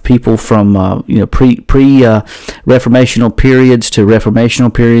of people from pre-reformational periods to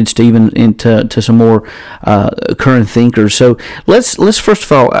reformational periods to even into some more current thinkers. So let's first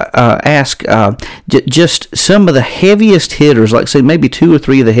of all ask just some of the heaviest hitters, like say maybe two or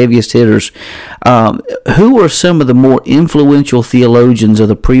three of the heaviest hitters. Who are some of the more influential theologians of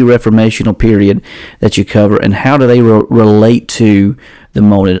the pre-reformational period that you cover, and how do they relate to the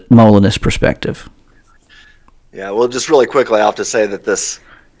Molinist perspective? Yeah, well, just really quickly, I have to say that this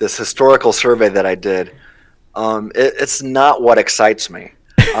historical survey that I did, it's not what excites me,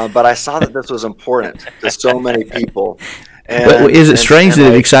 but I saw that this was important to so many people. But is it strange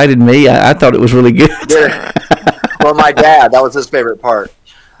that it excited me? I thought it was really good. Well, my dad, that was his favorite part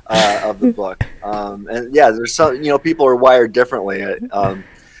of the book. And yeah, there's some, people are wired differently.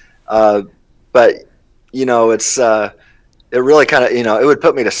 But, it's... it really kind of, it would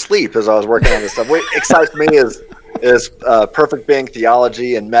put me to sleep as I was working on this stuff. What excites me is perfect being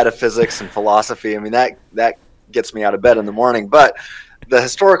theology and metaphysics and philosophy. I mean, that gets me out of bed in the morning. But the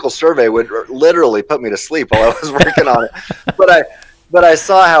historical survey would literally put me to sleep while I was working on it. But I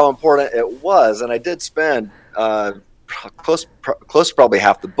saw how important it was, and I did spend close to probably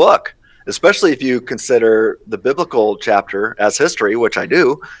half the book, especially if you consider the biblical chapter as history, which I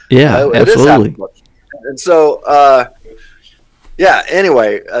do. Yeah, it absolutely. is half the book. And so. Yeah,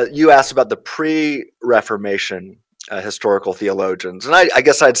 anyway, you asked about the pre-Reformation historical theologians. And I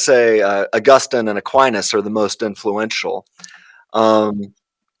guess I'd say Augustine and Aquinas are the most influential.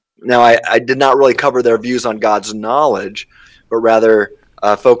 Now, I did not really cover their views on God's knowledge, but rather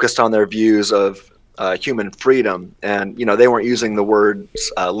focused on their views of human freedom. And, they weren't using the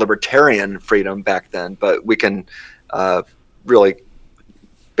words libertarian freedom back then, but we can really,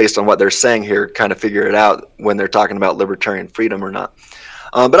 based on what they're saying here, kind of figure it out when they're talking about libertarian freedom or not.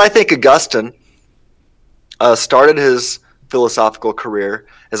 But I think Augustine started his philosophical career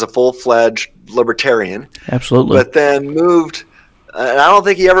as a full-fledged libertarian. Absolutely. But then moved, and I don't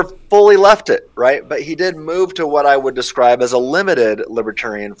think he ever fully left it, right? But he did move to what I would describe as a limited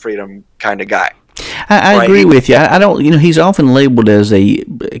libertarian freedom kind of guy. I Right. agree with you. I don't, he's often labeled as a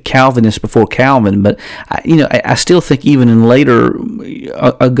Calvinist before Calvin, but I still think even in later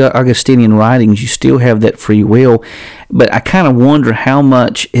Augustinian writings, you still have that free will. But I kind of wonder how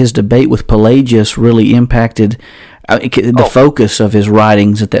much his debate with Pelagius really impacted the focus of his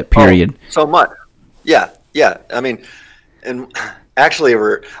writings at that period. So much. Yeah. I mean, and actually,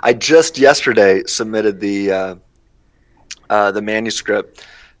 I just yesterday submitted the manuscript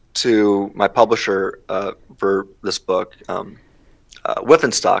to my publisher for this book,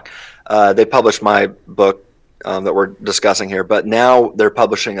 Whiffenstock. They published my book that we're discussing here, but now they're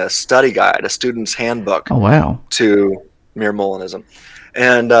publishing a study guide, a student's handbook. Oh, wow. To Mere Molinism,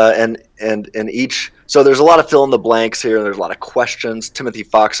 and each. So there's a lot of fill in the blanks here. There's a lot of questions. Timothy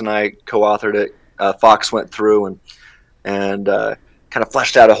Fox and I co-authored it. Fox went through and kind of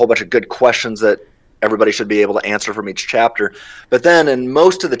fleshed out a whole bunch of good questions that everybody should be able to answer from each chapter. But then in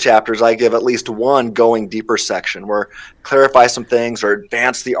most of the chapters, I give at least one going deeper section where clarify some things or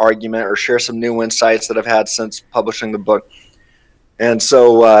advance the argument or share some new insights that I've had since publishing the book. And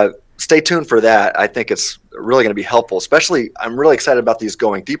so stay tuned for that. I think it's really going to be helpful, especially I'm really excited about these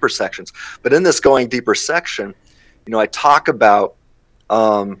going deeper sections. But in this going deeper section, I talk about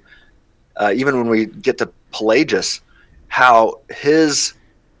even when we get to Pelagius, how his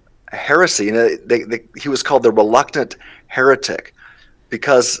heresy, he was called the reluctant heretic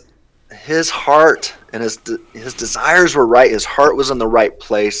because his heart and his desires were right. His heart was in the right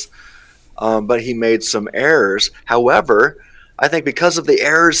place, but he made some errors. However, I think because of the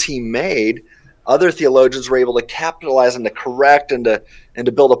errors he made, other theologians were able to capitalize and to correct and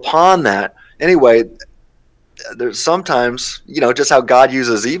to build upon that. Anyway, there's sometimes, just how God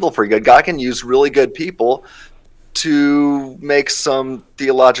uses evil for good. God can use really good people to make some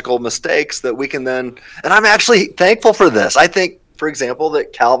theological mistakes that we can then, and I'm actually thankful for this. I think, for example,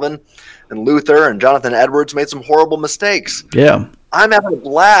 that Calvin and Luther and Jonathan Edwards made some horrible mistakes. Yeah. I'm having a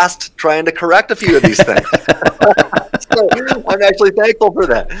blast trying to correct a few of these things. So I'm actually thankful for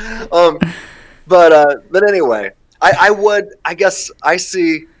that. But anyway, I guess I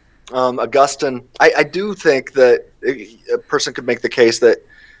see Augustine. I do think that a person could make the case that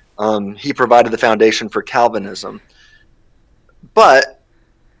he provided the foundation for Calvinism. But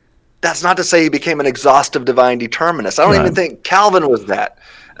that's not to say he became an exhaustive divine determinist. I don't even think Calvin was that.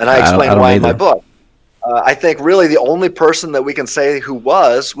 And I explain why in my book. I think really the only person that we can say who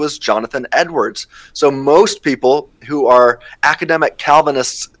was Jonathan Edwards. So most people who are academic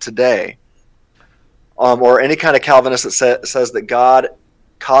Calvinists today, or any kind of Calvinist that says that God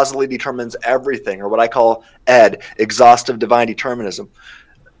causally determines everything, or what I call exhaustive divine determinism,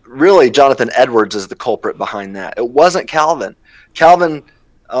 really Jonathan Edwards is the culprit behind that. It wasn't Calvin. Calvin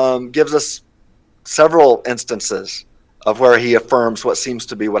gives us several instances of where he affirms what seems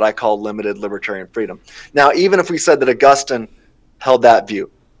to be what I call limited libertarian freedom. Now, even if we said that Augustine held that view,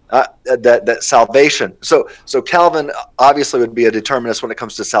 that salvation, so Calvin obviously would be a determinist when it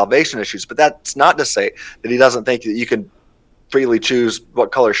comes to salvation issues, but that's not to say that he doesn't think that you can freely choose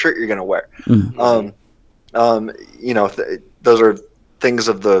what color shirt you're going to wear. Mm-hmm. Those are things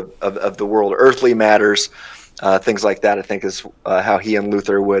of the world, earthly matters, things like that. I think is how he and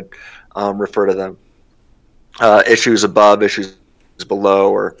Luther would refer to them. Issues above, issues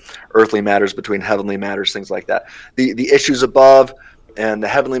below, or earthly matters between heavenly matters, things like that. The issues above and the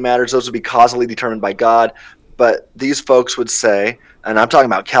heavenly matters, those would be causally determined by God. But these folks would say, and I'm talking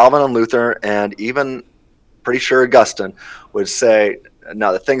about Calvin and Luther, and even pretty sure Augustine would say,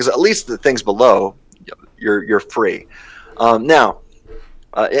 no, at least the things below, you're free. Now,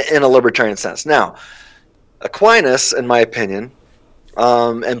 in a libertarian sense. Now, Aquinas, in my opinion,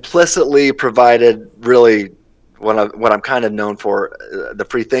 implicitly provided really what I'm kind of known for, the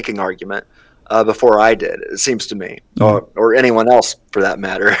free thinking argument, before I did, it seems to me, or anyone else for that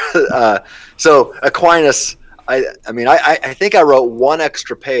matter. So Aquinas, I think I wrote one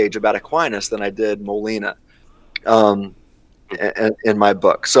extra page about Aquinas than I did Molina in my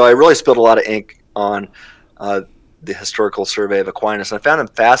book. So I really spilled a lot of ink on the historical survey of Aquinas, and I found him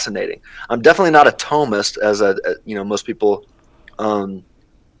fascinating. I'm definitely not a Thomist, as most people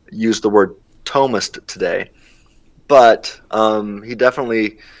use the word Thomist today, but he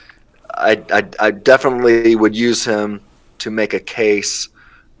definitely, I definitely would use him to make a case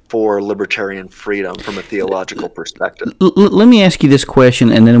for libertarian freedom from a theological perspective. Let me ask you this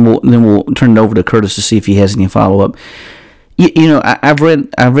question, and then we'll turn it over to Curtis to see if he has any follow up. I've read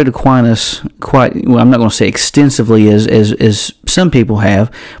Aquinas quite well. I'm not going to say extensively as some people have,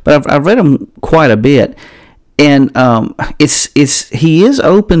 but I've read him quite a bit, and he is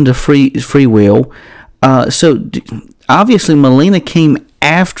open to free will. So obviously Molina came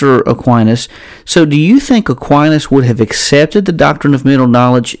after Aquinas. So do you think Aquinas would have accepted the doctrine of mental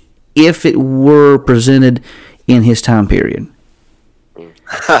knowledge if it were presented in his time period?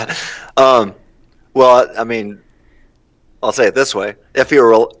 Well, I mean, I'll say it this way: if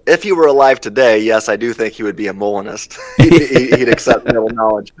he were alive today, yes, I do think he would be a Molinist. He'd accept mental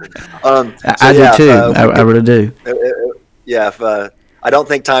knowledge. I do too. I really do. Yeah, I don't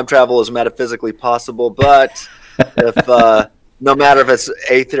think time travel is metaphysically possible, but if no matter if it's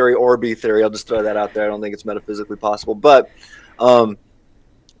A theory or B theory, I'll just throw that out there. I don't think it's metaphysically possible, but if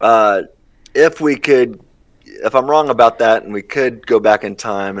I'm wrong about that, and we could go back in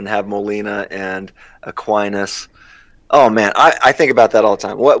time and have Molina and Aquinas, oh man, I think about that all the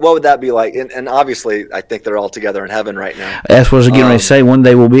time. What would that be like? And obviously, I think they're all together in heaven right now. That's what I was getting ready to say. One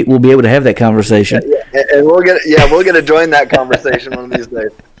day we'll be able to have that conversation. Yeah, and we're gonna join that conversation one of these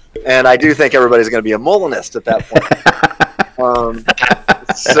days. And I do think everybody's gonna be a Molinist at that point.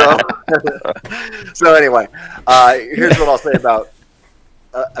 So anyway, here's what I'll say about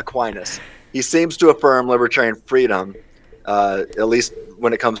Aquinas. He seems to affirm libertarian freedom, at least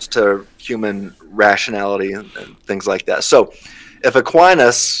when it comes to human rationality and things like that. So if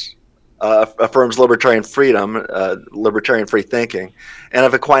Aquinas affirms libertarian freedom, libertarian free thinking, and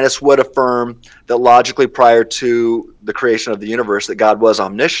if Aquinas would affirm that logically prior to the creation of the universe that God was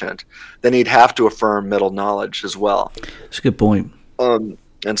omniscient, then he'd have to affirm middle knowledge as well. That's a good point. And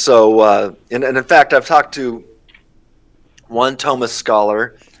so, and in fact, I've talked to one Thomist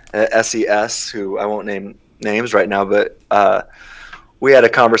scholar at SIS, who I won't name names right now, but we had a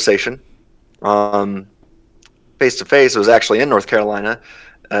conversation face to face. It was actually in North Carolina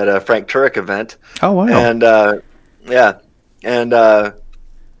at a Frank Turek event. Oh wow! And and I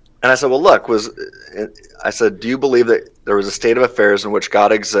said, well, look, I said, do you believe that there was a state of affairs in which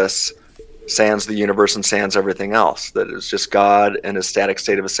God exists, sans the universe and sans everything else, that it's just God in a static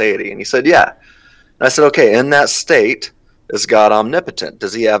state of aseity? And he said, yeah. And I said, okay, in that state, is God omnipotent?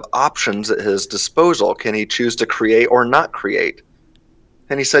 Does he have options at his disposal? Can he choose to create or not create?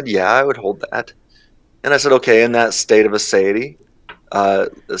 And he said, yeah, I would hold that. And I said, okay, in that state of aseity, the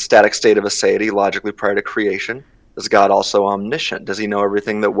static state of aseity, logically prior to creation, is God also omniscient? Does he know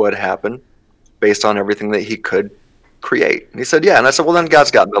everything that would happen based on everything that he could create? And he said, yeah. And I said, well, then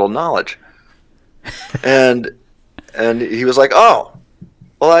God's got middle knowledge. And he was like, oh,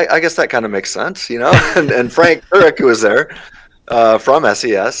 well, I guess that kind of makes sense, you know? And Frank Turek, who was there from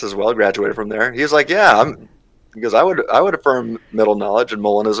SES as well, graduated from there, he was like, yeah, because I would affirm middle knowledge and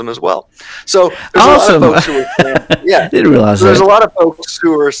Molinism as well. So there's awesome. A lot of folks who are saying, yeah, didn't realize so that. there's a lot of folks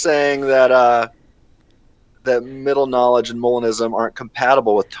who are saying that that middle knowledge and Molinism aren't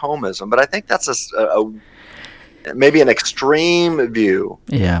compatible with Thomism, but I think that's maybe an extreme view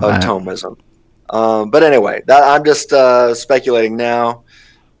of Thomism. But anyway, I'm just speculating now.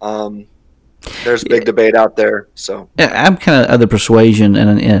 There's a big debate out there. So I'm kind of of the persuasion,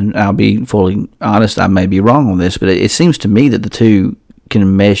 and I'll be fully honest, I may be wrong on this, but it seems to me that the two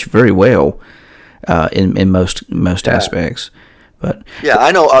can mesh very well in most aspects. But yeah,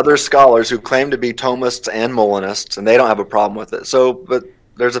 I know other scholars who claim to be Thomists and Molinists, and they don't have a problem with it. So, but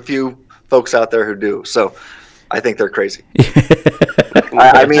there's a few folks out there who do. So I think they're crazy.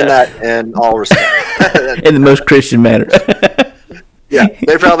 I mean that in all respect. In the most Christian manner. Yeah,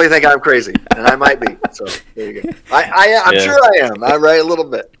 they probably think I'm crazy, and I might be. So there you go. I'm sure I am. I'm right, a little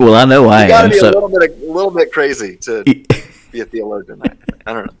bit. Well, I know I am. You got to be a little bit crazy to be a theologian.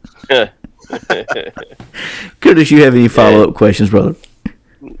 I don't know. Curtis, you have any follow-up questions, brother?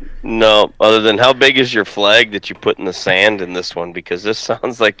 No, other than how big is your flag that you put in the sand in this one? Because this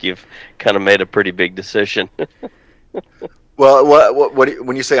sounds like you've kind of made a pretty big decision. Well,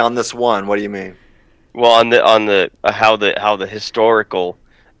 when you say on this one, what do you mean? Well, on the how the historical,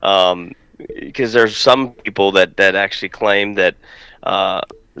 because there's some people that actually claim that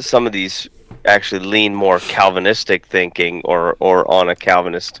some of these actually lean more Calvinistic thinking or on a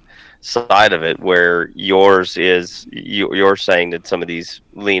Calvinist side of it, where yours is you're saying that some of these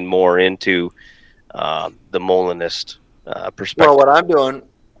lean more into the Molinist perspective. Well,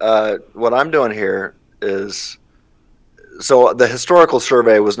 what I'm doing here is, so the historical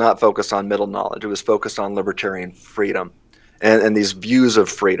survey was not focused on middle knowledge. It was focused on libertarian freedom and these views of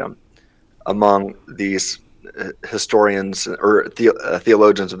freedom among these historians or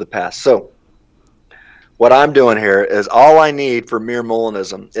theologians of the past. So what I'm doing here is all I need for mere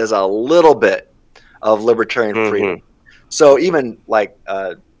Molinism is a little bit of libertarian freedom. So even like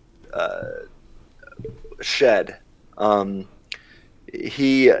Shedd,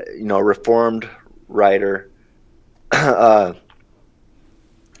 he, Reformed writer,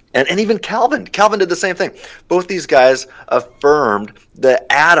 And even Calvin did the same thing. Both these guys affirmed that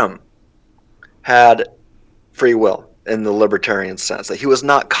Adam had free will in the libertarian sense, that he was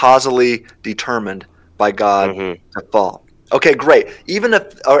not causally determined by God to fall. Okay, great. Even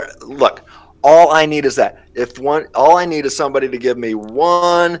if, look, all I need is that. All I need is somebody to give me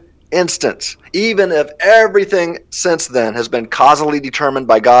one instance, even if everything since then has been causally determined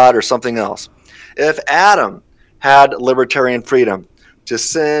by God or something else. If Adam had libertarian freedom to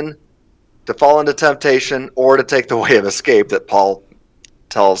sin, to fall into temptation, or to take the way of escape that Paul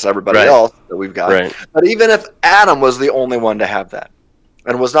tells everybody else that we've got. Right. But even if Adam was the only one to have that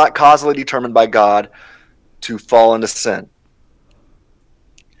and was not causally determined by God to fall into sin.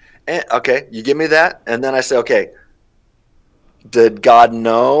 And, okay, you give me that, and then I say, okay, did God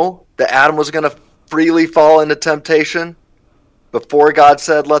know that Adam was going to freely fall into temptation before God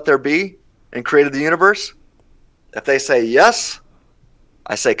said, let there be, and created the universe? If they say yes,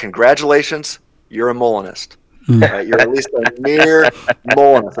 I say, congratulations, you're a Molinist. Right? You're at least a mere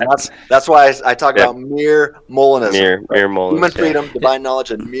Molinist. And that's why I talk about mere Molinism. Mere Molinism. Human freedom, divine knowledge,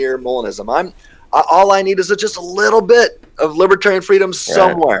 and mere Molinism. All I need is just a little bit of libertarian freedom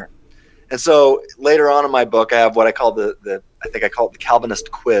somewhere. And so later on in my book, I have what I call I think I call it the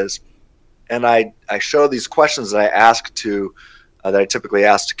Calvinist quiz. And I show these questions that I ask that I typically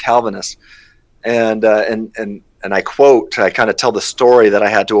ask to Calvinists. And I quote, I kind of tell the story that I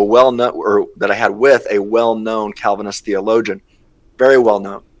had that I had with a well-known Calvinist theologian, very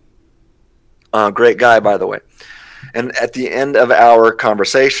well-known, great guy, by the way. And at the end of our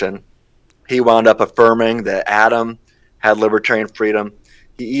conversation, he wound up affirming that Adam had libertarian freedom.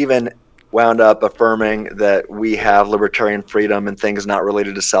 He even wound up affirming that we have libertarian freedom in things not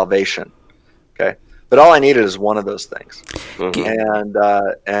related to salvation. Okay. But all I needed is one of those things. And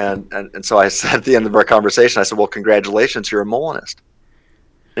so I said at the end of our conversation, I said, well, congratulations, you're a Molinist.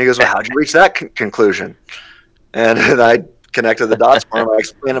 And he goes, well, how'd you reach that conclusion? And I connected the dots for him. I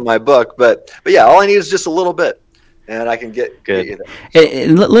explained in my book. But yeah, all I need is just a little bit. And I can get you there.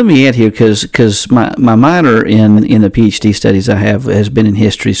 And let me add here, because my minor in the PhD studies I have has been in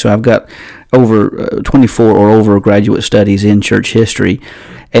history. So I've got over 24 or over graduate studies in church history.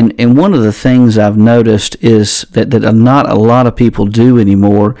 And one of the things I've noticed is that not a lot of people do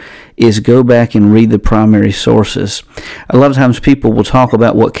anymore is go back and read the primary sources. A lot of times people will talk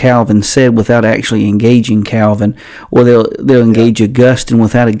about what Calvin said without actually engaging Calvin, or they'll engage Augustine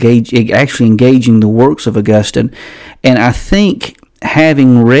without actually engaging the works of Augustine. And I think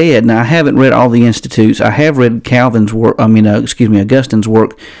having read, now I haven't read all the institutes, I have read Augustine's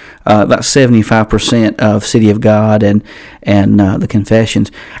work, about 75% of City of God and the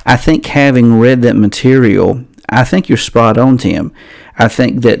Confessions. I think having read that material, I think you're spot on, Tim. I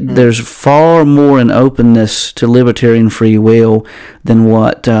think that there's far more an openness to libertarian free will than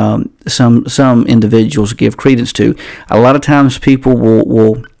what some individuals give credence to. A lot of times people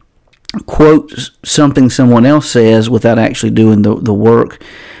will quote something someone else says without actually doing the work,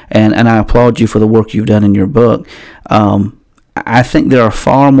 and I applaud you for the work you've done in your book. I think there are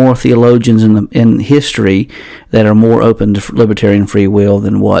far more theologians in history that are more open to libertarian free will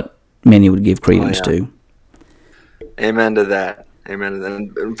than what many would give credence to. Amen to that. Amen to that.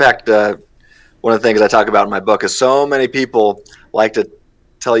 In fact, one of the things I talk about in my book is so many people like to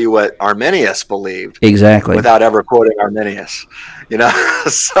tell you what Arminius believed, exactly, without ever quoting Arminius.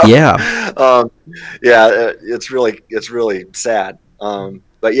 So, it's really sad.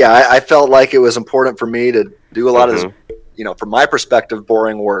 But yeah, I felt like it was important for me to do a lot of this, from my perspective,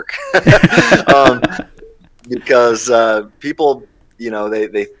 boring work, because people,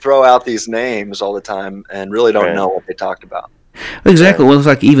 they throw out these names all the time and really don't know what they talked about. Exactly. Well, it's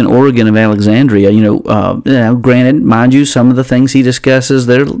like even Origen of Alexandria. Granted, mind you, some of the things he discusses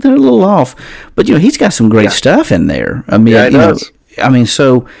they're a little off, but he's got some great stuff in there. I mean,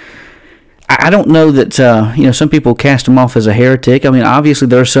 so I don't know that some people cast him off as a heretic. I mean, obviously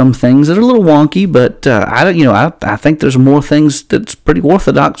there are some things that are a little wonky, but I think there's more things that's pretty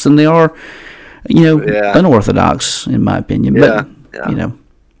orthodox than they are, unorthodox in my opinion. But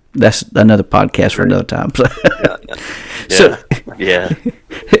that's another podcast for another time.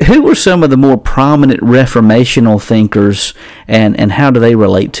 Who were some of the more prominent reformational thinkers, and how do they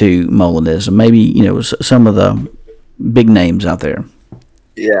relate to Molinism? Maybe some of the big names out there.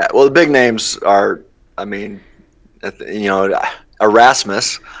 Yeah, well, the big names are,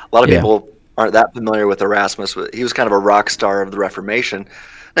 Erasmus. A lot of people aren't that familiar with Erasmus, but he was kind of a rock star of the Reformation.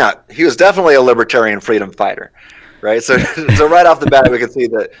 Now, he was definitely a libertarian freedom fighter, right? So right off the bat, we can see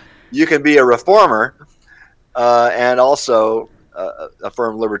that you can be a reformer and also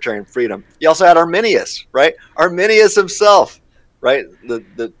affirm libertarian freedom. You also had Arminius, right? Arminius himself, right?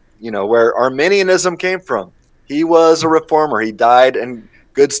 The where Arminianism came from. He was a reformer. He died in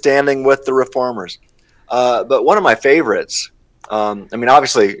good standing with the reformers. But one of my favorites,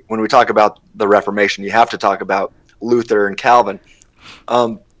 obviously, when we talk about the Reformation, you have to talk about Luther and Calvin.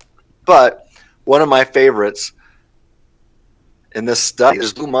 But one of my favorites in this study,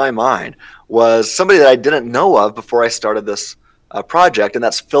 that blew my mind, was somebody that I didn't know of before I started this project, and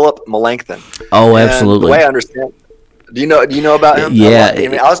that's Philip Melanchthon. Oh, and absolutely. The way I understand, do you know about him? Yeah.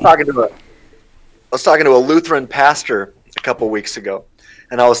 I was talking to a Lutheran pastor a couple weeks ago,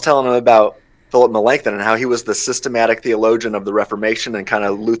 and I was telling him about Philip Melanchthon and how he was the systematic theologian of the Reformation and kind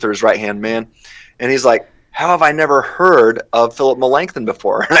of Luther's right-hand man. And he's like, how have I never heard of Philip Melanchthon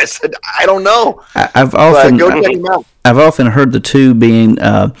before? And I said, I don't know. I've go check him out. I've often heard the two being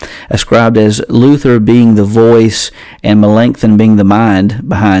ascribed as Luther being the voice and Melanchthon being the mind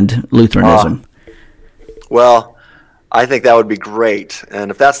behind Lutheranism. Well, I think that would be great.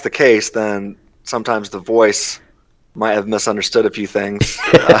 And if that's the case, then sometimes the voice might have misunderstood a few things,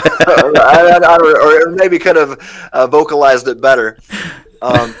 or maybe could have vocalized it better.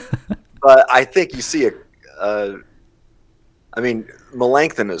 But I think you see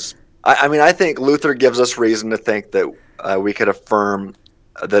Melanchthon is. I think Luther gives us reason to think that we could affirm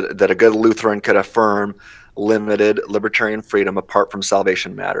that a good Lutheran could affirm limited libertarian freedom apart from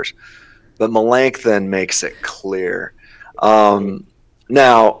salvation matters. But Melanchthon makes it clear.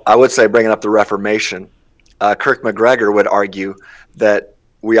 Now, I would say, bringing up the Reformation, Kirk McGregor would argue that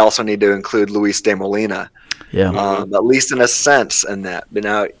we also need to include Luis de Molina, at least in a sense in that. But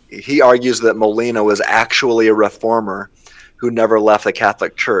now, he argues that Molina was actually a reformer who never left the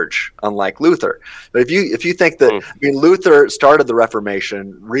Catholic Church, unlike Luther. But if you think that, Luther started the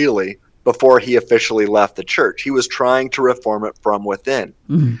Reformation really before he officially left the church. He was trying to reform it from within,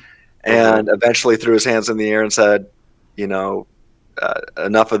 and eventually threw his hands in the air and said,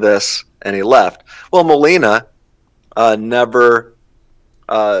 enough of this, and he left. Well, Molina never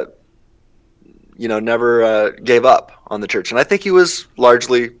gave up on the church, and I think he was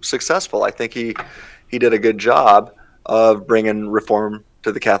largely successful. I think he did a good job of bringing reform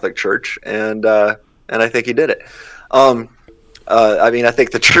to the Catholic Church, and I think he did it. I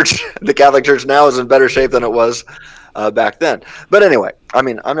think the Catholic Church now is in better shape than it was back then. But anyway, I'm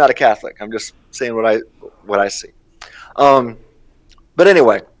not a Catholic. I'm just saying what I see. But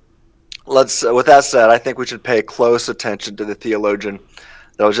anyway, with that said, I think we should pay close attention to the theologian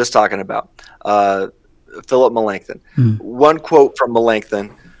that I was just talking about, Philip Melanchthon. One quote from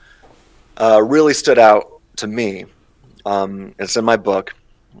Melanchthon really stood out to me. It's in my book.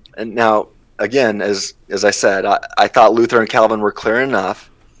 And now, again, as I said, I thought Luther and Calvin were clear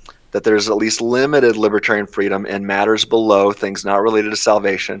enough that there's at least limited libertarian freedom in matters below, things not related to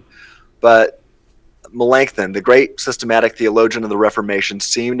salvation. But Melanchthon, the great systematic theologian of the Reformation,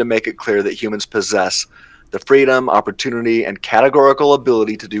 seemed to make it clear that humans possess the freedom, opportunity, and categorical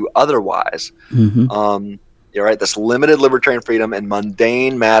ability to do otherwise. You're right, this limited libertarian freedom in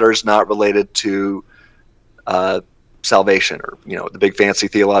mundane matters not related to salvation, or the big fancy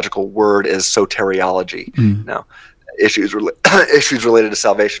theological word is soteriology. Now, issues related to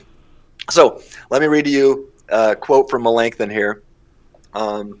salvation. So let me read to you a quote from Melanchthon here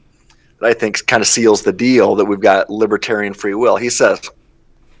that I think kind of seals the deal that we've got libertarian free will. He says,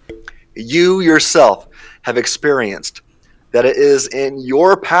 "You yourself have experienced that it is in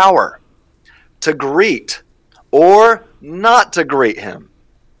your power to greet or not to greet him,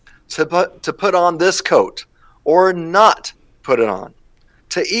 to put on this coat or not put it on,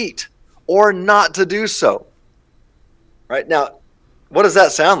 to eat or not to do so." Right now, what does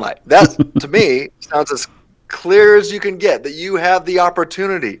that sound like? That, to me, sounds as clear as you can get, that you have the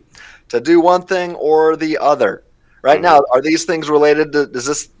opportunity to do one thing or the other. Right now, are these things related to, is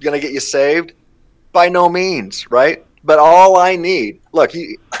this going to get you saved? By no means, right? But all I need, look,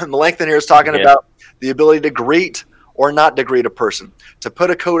 Melanchthon here is talking about the ability to greet or not to greet a person, to put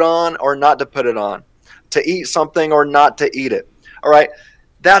a coat on or not to put it on, to eat something or not to eat it. All right,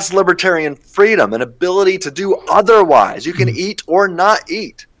 that's libertarian freedom, an ability to do otherwise. You can eat or not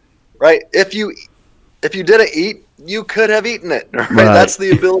eat, right? If you didn't eat, you could have eaten it. Right? That's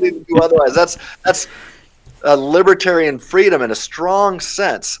the ability to do otherwise. That's a libertarian freedom in a strong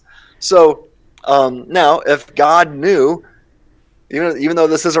sense. So now, if God knew, even though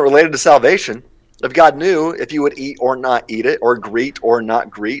this isn't related to salvation, if God knew if you would eat or not eat it, or greet or not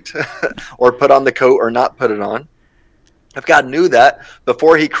greet, or put on the coat or not put it on, if God knew that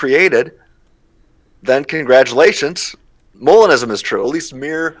before he created, then congratulations, Molinism is true, at least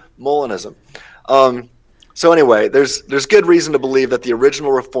mere Molinism. So anyway, there's good reason to believe that the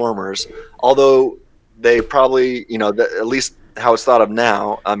original reformers, although they probably, at least how it's thought of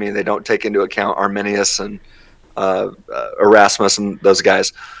now, I mean, they don't take into account Arminius and Erasmus and those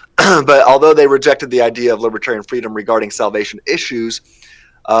guys. But although they rejected the idea of libertarian freedom regarding salvation issues,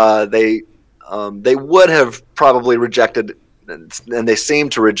 they would have probably rejected, and they seem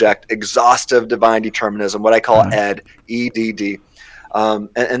to reject, exhaustive divine determinism, what I call EDD, EDD.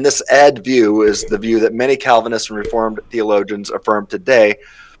 And this ED view is the view that many Calvinists and Reformed theologians affirm today,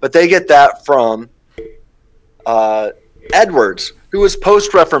 but they get that from Edwards, who was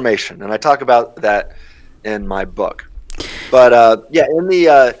post-Reformation, and I talk about that in my book. But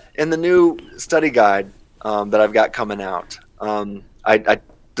in the new study guide that I've got coming out, I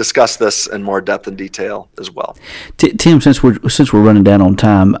discuss this in more depth and detail as well. Tim, since we're running down on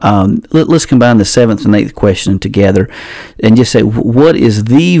time, let's combine the 7th and 8th question together, and just say, what is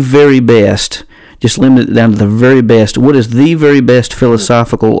the very best? Just limit it down to the very best. What is the very best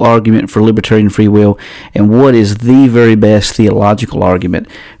philosophical argument for libertarian free will, and what is the very best theological argument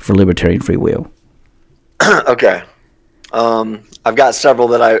for libertarian free will? Okay, I've got several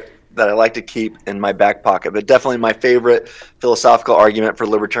that I like to keep in my back pocket, but definitely my favorite philosophical argument for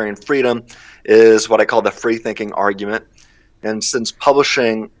libertarian freedom is what I call the free thinking argument. And since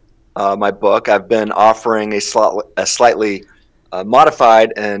publishing my book, I've been offering a slightly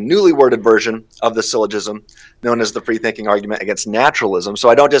modified and newly worded version of the syllogism known as the free thinking argument against naturalism. So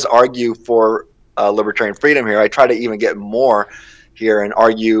I don't just argue for libertarian freedom here. I try to even get more here and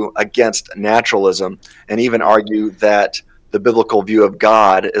argue against naturalism, and even argue that the biblical view of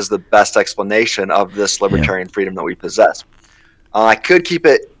God is the best explanation of this libertarian freedom that we possess. I could keep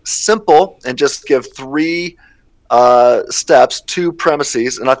it simple and just give 3 steps, 2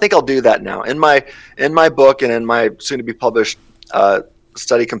 premises, and I think I'll do that now. In my book and in my soon-to-be published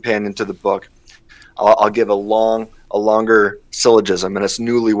study companion to the book, I'll give a longer syllogism, and it's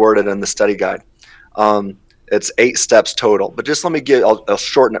newly worded in the study guide. It's 8 steps total, but just let me I'll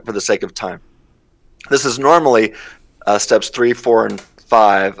shorten it for the sake of time. This is normally steps 3, 4, and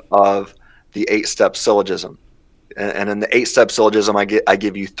 5 of the 8-step syllogism. And in the 8-step syllogism, I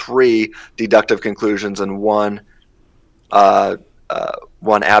give you 3 deductive conclusions and one abductive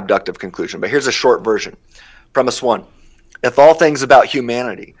conclusion. But here's a short version. Premise 1. If all things about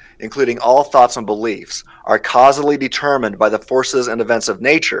humanity, including all thoughts and beliefs, are causally determined by the forces and events of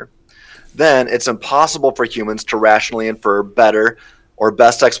nature, then it's impossible for humans to rationally infer better or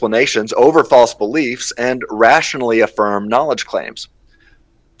best explanations over false beliefs and rationally affirm knowledge claims.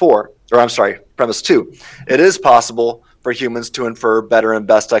 Premise 2. It is possible for humans to infer better and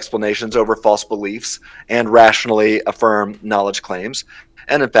best explanations over false beliefs and rationally affirm knowledge claims.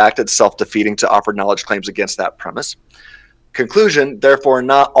 And in fact, it's self-defeating to offer knowledge claims against that premise. Conclusion, therefore,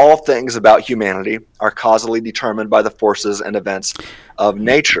 not all things about humanity are causally determined by the forces and events of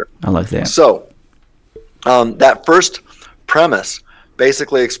nature. I like that. So, that first premise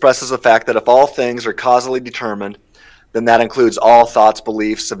basically expresses the fact that if all things are causally determined, then that includes all thoughts,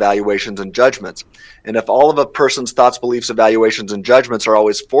 beliefs, evaluations, and judgments. And if all of a person's thoughts, beliefs, evaluations, and judgments are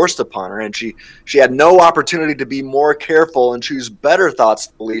always forced upon her, and she had no opportunity to be more careful and choose better thoughts,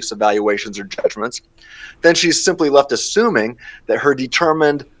 beliefs, evaluations, or judgments, then she's simply left assuming that her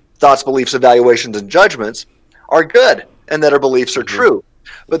determined thoughts, beliefs, evaluations, and judgments are good and that her beliefs are true.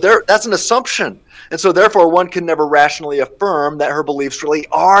 But that's an assumption. And so therefore one can never rationally affirm that her beliefs really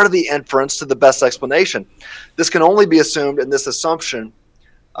are the inference to the best explanation. This can only be assumed, and this assumption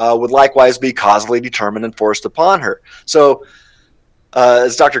would likewise be causally determined and forced upon her. So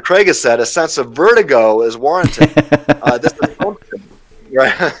as Dr. Craig has said, a sense of vertigo is warranted. This assumption,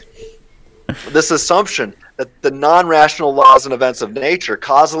 right? This assumption that the non-rational laws and events of nature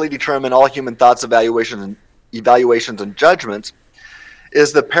causally determine all human thoughts, evaluations, and judgments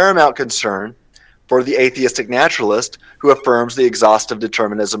is the paramount concern for the atheistic naturalist who affirms the exhaustive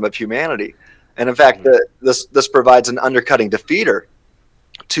determinism of humanity. And in fact, this provides an undercutting defeater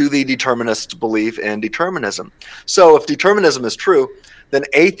to the determinist belief in determinism. So if determinism is true, then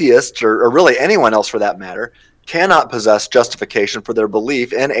atheists, or really anyone else for that matter, cannot possess justification for their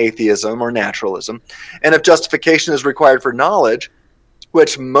belief in atheism or naturalism. And if justification is required for knowledge,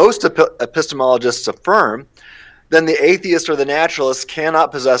 which most epistemologists affirm, then the atheist or the naturalist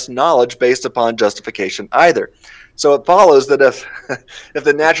cannot possess knowledge based upon justification either. So it follows that if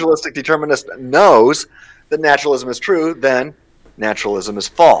the naturalistic determinist knows that naturalism is true, then naturalism is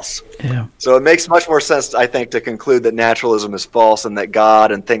false. Yeah. So it makes much more sense, I think, to conclude that naturalism is false and that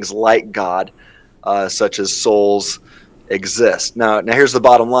God and things like God, such as souls, exist. Now here's the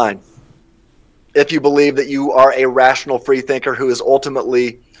bottom line. If you believe that you are a rational free thinker who is I'll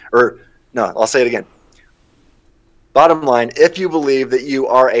say it again. Bottom line, if you believe that you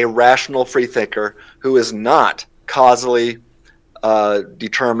are a rational free thinker who is not causally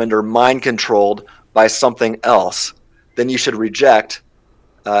determined or mind controlled by something else, then you should reject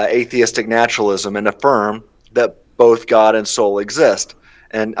atheistic naturalism and affirm that both God and soul exist.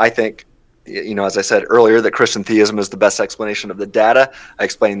 And I think, as I said earlier, that Christian theism is the best explanation of the data. I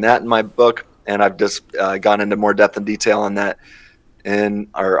explained that in my book, and I've just gone into more depth and detail on that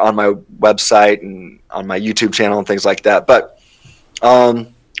on my website and on my YouTube channel and things like that. But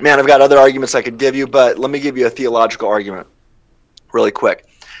man, I've got other arguments I could give you, but let me give you a theological argument really quick.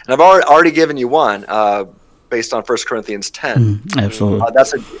 And I've already given you one based on 1 Corinthians 10. Absolutely.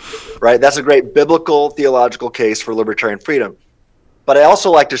 That's a great biblical theological case for libertarian freedom. But I also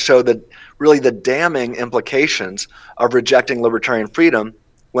like to show that really the damning implications of rejecting libertarian freedom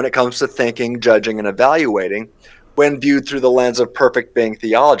when it comes to thinking, judging, and evaluating when viewed through the lens of perfect being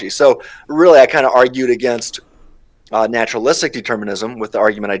theology. So really I kind of argued against naturalistic determinism with the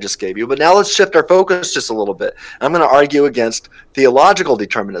argument I just gave you. But now let's shift our focus just a little bit. I'm going to argue against theological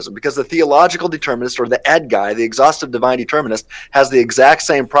determinism, because the theological determinist, or the ED guy, the exhaustive divine determinist, has the exact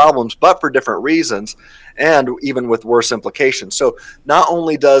same problems but for different reasons and even with worse implications. So not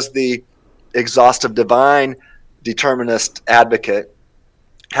only does the exhaustive divine determinist advocate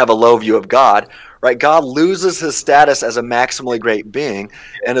have a low view of God, right? God loses his status as a maximally great being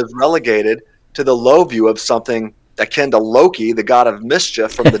and is relegated to the low view of something akin to Loki, the god of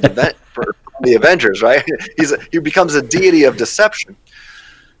mischief from the Avengers, right? He becomes a deity of deception.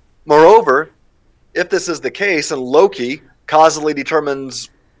 Moreover, if this is the case and Loki causally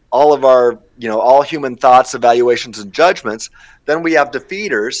determines all of our, all human thoughts, evaluations, and judgments, then we have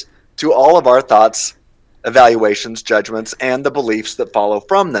defeaters to all of our thoughts, evaluations, judgments, and the beliefs that follow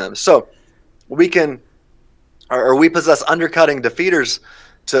from them. So we possess undercutting defeaters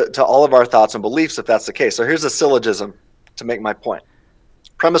to all of our thoughts and beliefs if that's the case. So here's a syllogism to make my point.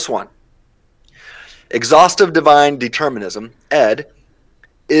 Premise 1. Exhaustive divine determinism, if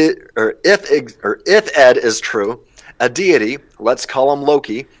Ed is true, a deity, let's call him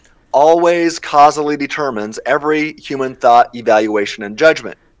Loki, always causally determines every human thought, evaluation, and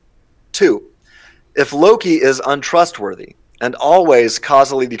judgment. 2. If Loki is untrustworthy and always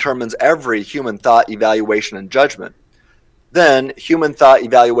causally determines every human thought, evaluation, and judgment, then human thought,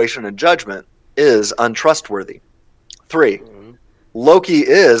 evaluation, and judgment is untrustworthy. 3. Loki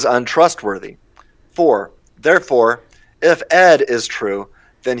is untrustworthy. 4. Therefore, if Ed is true,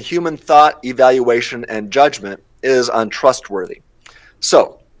 then human thought, evaluation, and judgment is untrustworthy.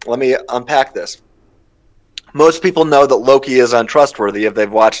 So, let me unpack this. Most people know that Loki is untrustworthy if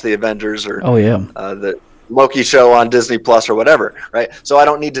they've watched the Avengers or the Loki show on Disney Plus or whatever, right? So I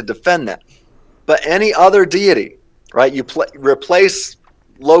don't need to defend that. But any other deity, right? You replace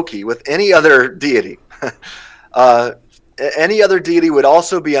Loki with any other deity. Any other deity would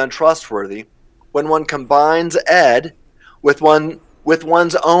also be untrustworthy when one combines Ed with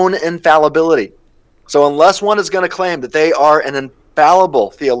one's own infallibility. So unless one is going to claim that they are an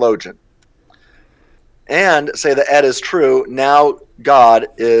infallible theologian and say that Ed is true, now God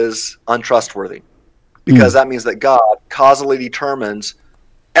is untrustworthy. Because that means that God causally determines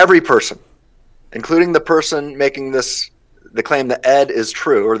every person, including the person making the claim that Ed is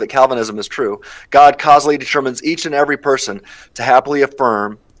true or that Calvinism is true. God causally determines each and every person to happily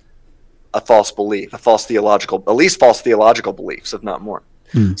affirm a false belief, at least false theological beliefs, if not more.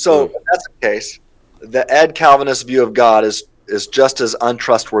 So if that's the case, the Ed Calvinist view of God is just as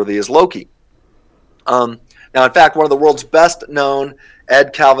untrustworthy as Loki. Now, in fact, one of the world's best known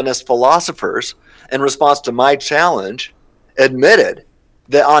Ed Calvinist philosophers, in response to my challenge, admitted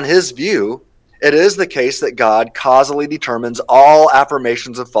that on his view, it is the case that God causally determines all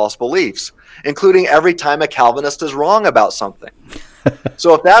affirmations of false beliefs, including every time a Calvinist is wrong about something.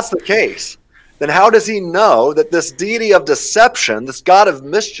 So if that's the case, then how does he know that this deity of deception, this god of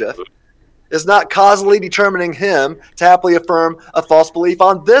mischief, is not causally determining him to happily affirm a false belief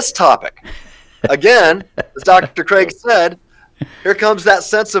on this topic? Again, as Dr. Craig said, here comes that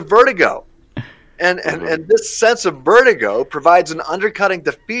sense of vertigo. And this sense of vertigo provides an undercutting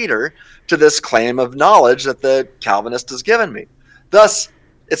defeater to this claim of knowledge that the Calvinist has given me. Thus,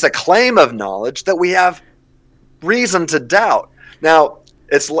 it's a claim of knowledge that we have reason to doubt. Now,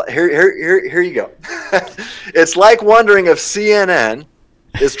 here you go. It's like wondering if CNN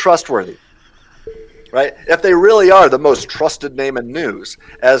is trustworthy, right? If they really are the most trusted name in news,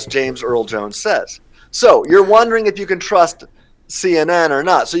 as James Earl Jones says. So you're wondering if you can trust CNN or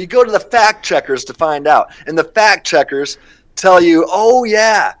not. So you go to the fact checkers to find out. And the fact checkers tell you, oh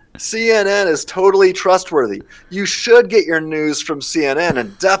yeah, CNN is totally trustworthy. You should get your news from CNN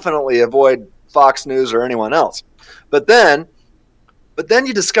and definitely avoid Fox News or anyone else. But then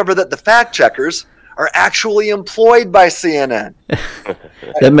you discover that the fact checkers are actually employed by CNN.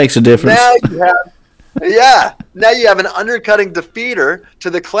 That makes a difference. Now you have an undercutting defeater to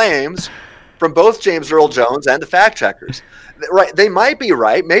the claims from both James Earl Jones and the fact checkers. Right? They might be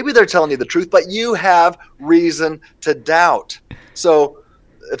right. Maybe they're telling you the truth, but you have reason to doubt. So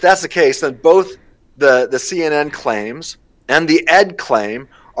if that's the case, then both the CNN claims and the Ed claim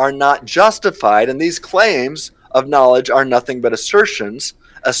are not justified, and these claims of knowledge are nothing but assertions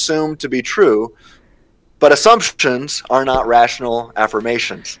assumed to be true. But assumptions are not rational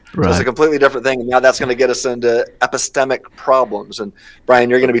affirmations. Right. So it's a completely different thing. And now that's going to get us into epistemic problems. And Brian,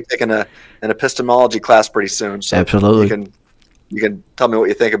 you're going to be taking an epistemology class pretty soon. So absolutely. You can tell me what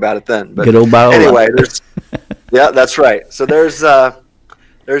you think about it then. But good old bio. Anyway, yeah, that's right. So there's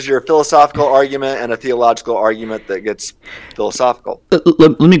your philosophical argument and a theological argument that gets philosophical.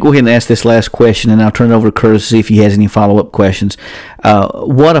 Let me go ahead and ask this last question, and I'll turn it over to Curtis to see if he has any follow-up questions.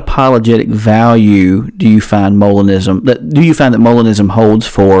 What apologetic value do you find Molinism? Do you find that Molinism holds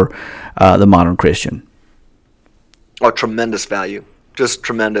for the modern Christian? Oh, tremendous value, just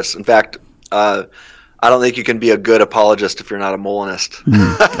tremendous. In fact, I don't think you can be a good apologist if you're not a Molinist.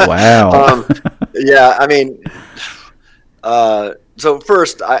 Wow. Yeah, I mean. So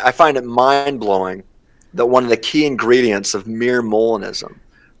first, I find it mind-blowing that one of the key ingredients of mere Molinism,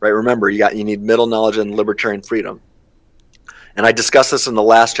 right? Remember, you need middle knowledge and libertarian freedom. And I discuss this in the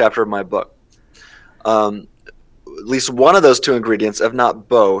last chapter of my book. At least one of those two ingredients, if not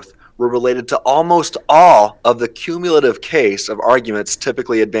both, were related to almost all of the cumulative case of arguments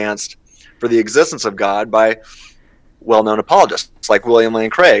typically advanced for the existence of God by well-known apologists like William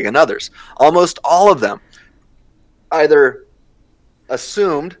Lane Craig and others. Almost all of them either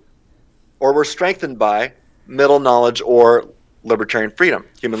assumed or were strengthened by middle knowledge or libertarian freedom,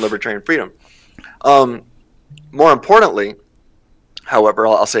 human libertarian freedom. More importantly, however,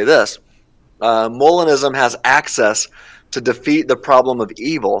 I'll say this, Molinism has access to defeat the problem of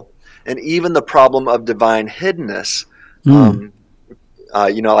evil and even the problem of divine hiddenness.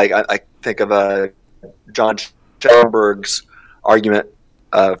 I think of John Schellenberg's argument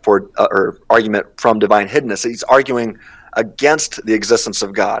or argument from divine hiddenness. He's arguing against the existence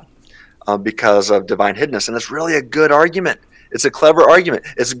of God because of divine hiddenness, and it's really a good argument. It's a clever argument.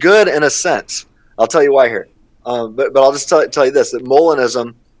 It's good in a sense. I'll tell you why here. But I'll just tell you this, that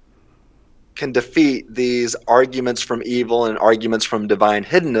Molinism can defeat these arguments from evil and arguments from divine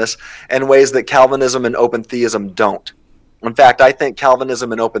hiddenness in ways that Calvinism and open theism don't. In fact, I think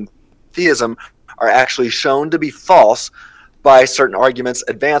Calvinism and open theism are actually shown to be false by certain arguments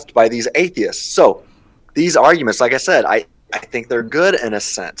advanced by these atheists. So these arguments, like I said, I think they're good in a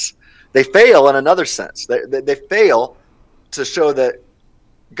sense. They fail in another sense. They fail to show that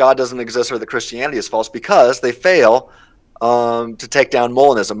God doesn't exist or that Christianity is false because they fail to take down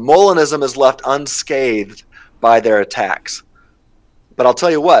Molinism. Molinism is left unscathed by their attacks. But I'll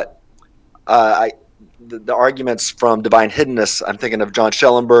tell you what, the arguments from divine hiddenness, I'm thinking of John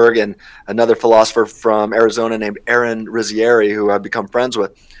Schellenberg and another philosopher from Arizona named Aaron Rizzieri, who I've become friends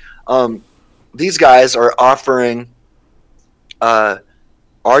with. These guys are offering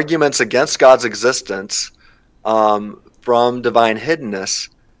arguments against God's existence from divine hiddenness,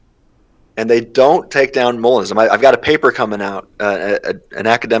 and they don't take down Molinism. I've got a paper coming out, an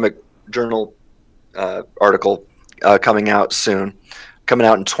academic journal article coming out soon, coming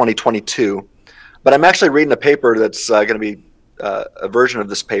out in 2022. But I'm actually reading a paper that's going to be a version of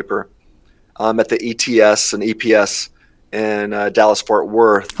this paper at the ETS and EPS in Dallas-Fort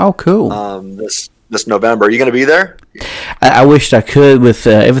Worth. Oh, cool. This November. Are you going to be there? I wished I could. With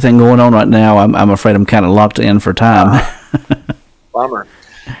everything going on right now, I'm afraid I'm kind of locked in for time. Bummer.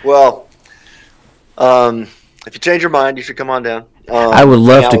 Well, if you change your mind, you should come on down. I would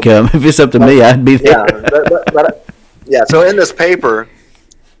love to come. If it's up to me, I'd be there. Yeah. So in this paper,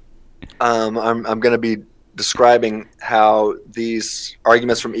 I'm going to be describing how these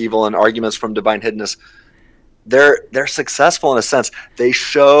arguments from evil and arguments from divine hiddenness, they're successful in a sense. They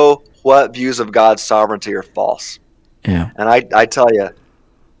show what views of God's sovereignty are false. Yeah. And I tell you,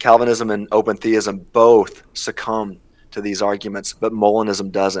 Calvinism and open theism both succumb to these arguments, but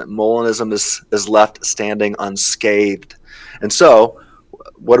Molinism doesn't. Molinism is left standing unscathed. And so,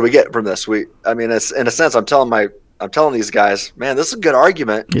 what do we get from this? It's in a sense, I'm telling these guys, man, this is a good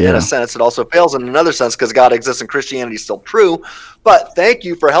argument. Yeah. In a sense. It also fails in another sense because God exists and Christianity is still true. But thank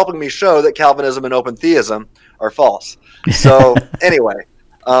you for helping me show that Calvinism and open theism are false. So anyway,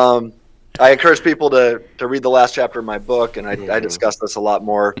 I encourage people to read the last chapter of my book, and I discuss this a lot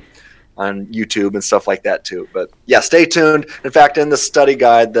more on YouTube and stuff like that too. But yeah, stay tuned. In fact, in the study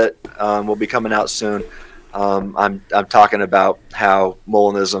guide that will be coming out soon, I'm talking about how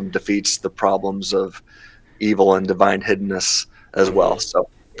Molinism defeats the problems of evil and divine hiddenness as well. So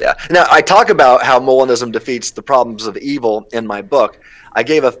yeah. Now I talk about how Molinism defeats the problems of evil in my book. I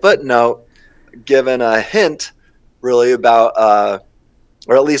gave a footnote, given a hint, really about,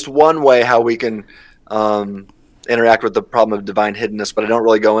 or at least one way how we can interact with the problem of divine hiddenness, but I don't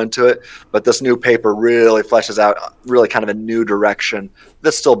really go into it. But this new paper really fleshes out really kind of a new direction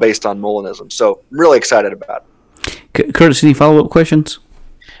that's still based on Molinism. So I'm really excited about it. Curtis, any follow-up questions?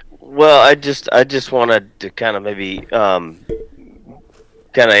 Well, I just wanted to kind of maybe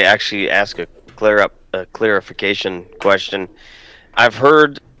kind of actually ask a clarification question. I've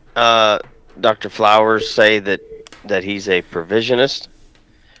heard Dr. Flowers say that he's a provisionist.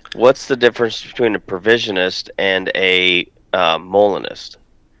 What's the difference between a provisionist and a Molinist?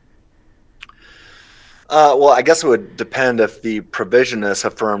 Well, I guess it would depend if the provisionist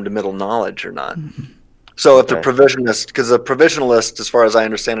affirmed middle knowledge or not. So if the provisionist, because the provisionalist, as far as I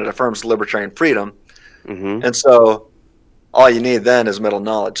understand it, affirms libertarian freedom, and so all you need then is middle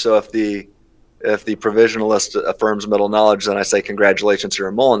knowledge. So if the provisionalist affirms middle knowledge, then I say congratulations, you're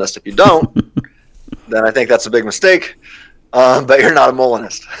a Molinist. If you don't, then I think that's a big mistake. But you're not a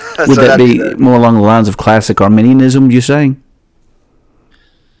Molinist. Would that be more along the lines of classic Arminianism, you say?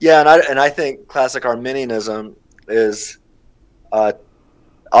 Yeah, and I think classic Arminianism is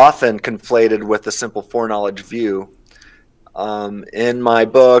often conflated with the simple foreknowledge view. In my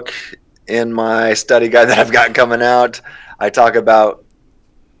book, in my study guide that I've got coming out, I talk about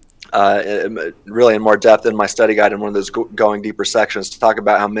really in more depth in my study guide in one of those going deeper sections to talk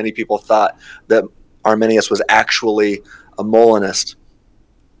about how many people thought that Arminius was actually a Molinist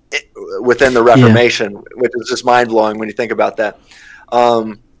within the Reformation, which is just mind-blowing when you think about that.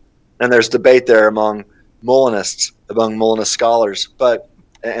 And there's debate there among Molinists, among Molinist scholars,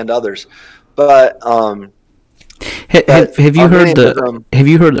 and others. But have you heard have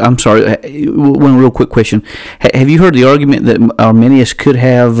you heard? I'm sorry, one real quick question. Have you heard the argument that Arminius could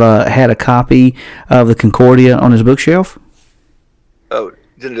have had a copy of the Concordia on his bookshelf? Oh,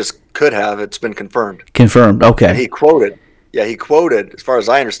 didn't just could have. It's been confirmed. Confirmed. Okay. And he quoted, as far as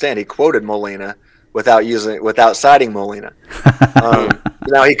I understand, he quoted Molina without citing Molina.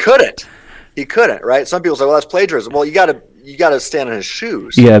 Now he couldn't, right? Some people say, well, that's plagiarism. Well, you got to stand in his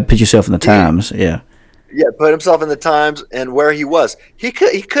shoes. Yeah, put yourself in the times. Yeah, put himself in the times and where he was. He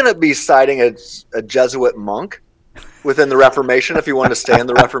couldn't be citing a Jesuit monk within the Reformation if he wanted to stay in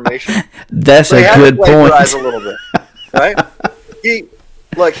the Reformation. That's a good point. A little bit, right? He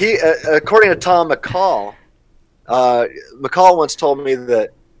according to Tom McCall, McCall once told me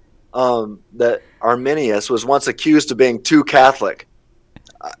that that Arminius was once accused of being too Catholic,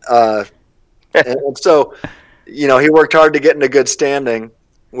 and so he worked hard to get into good standing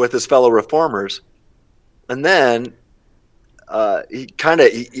with his fellow reformers, and then I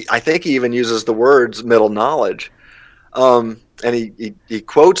think he even uses the words middle knowledge, and he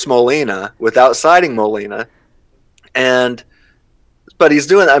quotes Molina without citing Molina, but he's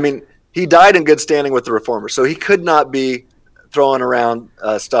doing. I mean, he died in good standing with the reformers, so he could not be throwing around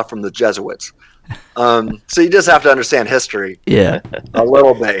stuff from the Jesuits. So you just have to understand history, a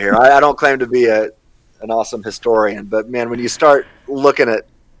little bit here. I don't claim to be an awesome historian, but man, when you start looking at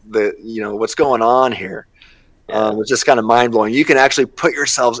what's going on here, it's just kind of mind blowing. You can actually put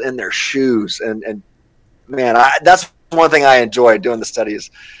yourselves in their shoes, and man, that's one thing I enjoy doing the studies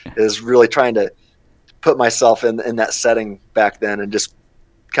is really trying to put myself in that setting back then and just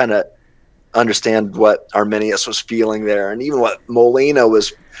kind of understand what Arminius was feeling there, and even what Molina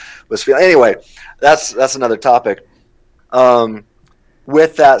was feeling. Anyway, that's another topic.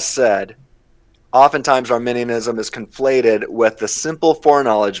 With that said, oftentimes Arminianism is conflated with the simple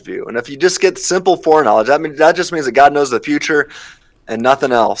foreknowledge view, and if you just get simple foreknowledge, that just means that God knows the future and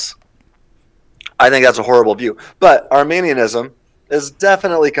nothing else. I think that's a horrible view. But Arminianism is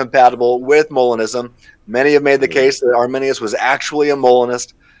definitely compatible with Molinism. Many have made the case that Arminius was actually a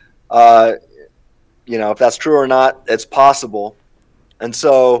Molinist. If that's true or not, it's possible. And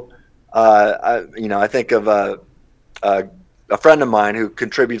so, I think of a friend of mine who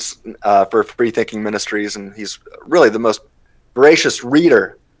contributes for Free Thinking Ministries, and he's really the most voracious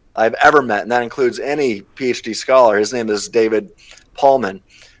reader I've ever met, and that includes any PhD scholar. His name is David Paulman.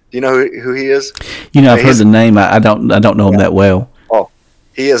 Do you know who he is? I've heard the name. I don't know him that well. Oh,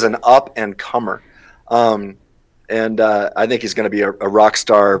 he is an up and comer. And I think he's going to be a rock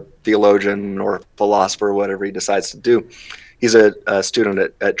star theologian or philosopher, or whatever he decides to do. He's a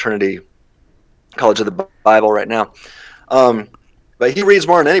student at Trinity College of the Bible right now. But he reads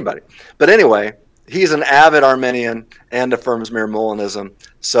more than anybody. But anyway, he's an avid Arminian and affirms mere Molinism.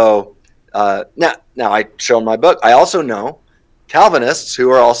 So Now I show in my book. I also know Calvinists who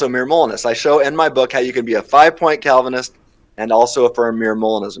are also mere Molinists. I show in my book how you can be a 5-point Calvinist and also affirm mere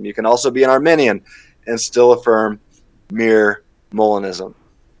Molinism. You can also be an Arminian and still affirm mere Molinism.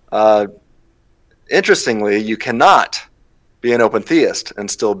 Interestingly, you cannot be an open theist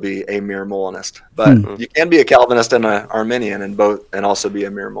and still be a mere Molinist, but you can be a Calvinist and an Arminian and also be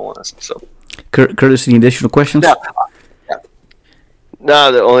a mere Molinist. So, Curtis, any additional questions?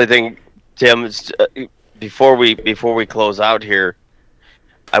 No, the only thing, Tim, is before we close out here,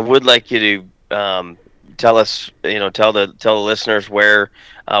 I would like you to tell us, tell the listeners where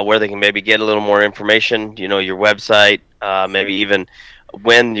they can maybe get a little more information. Your website, maybe even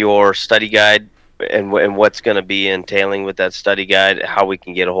when your study guide and what's going to be entailing with that study guide, how we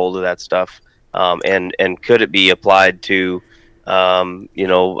can get a hold of that stuff, and could it be applied to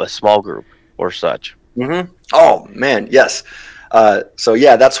a small group or such? Mm-hmm. Oh man, yes. So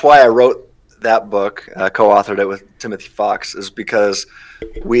yeah, that's why I wrote that book, co-authored it with Timothy Fox, is because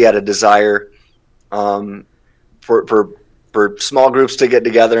we had a desire for small groups to get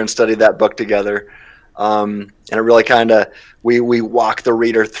together and study that book together, and it really kind of we walk the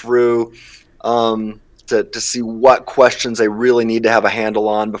reader through to see what questions they really need to have a handle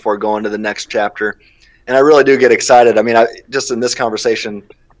on before going to the next chapter. And I really do get excited. I mean, just in this conversation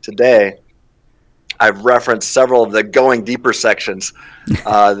today, I've referenced several of the going deeper sections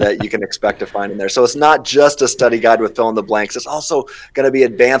that you can expect to find in there. So it's not just a study guide with fill in the blanks. It's also going to be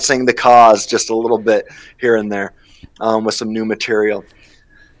advancing the cause just a little bit here and there with some new material.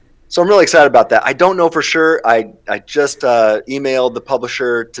 So I'm really excited about that. I don't know for sure. I just emailed the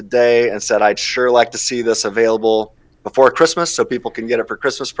publisher today and said I'd sure like to see this available before Christmas so people can get it for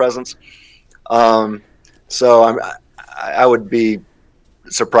Christmas presents. So I would be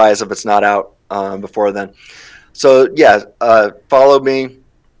surprised if it's not out before then. So yeah, follow me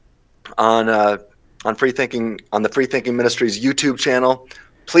on Free Thinking, on the Free Thinking Ministries YouTube channel.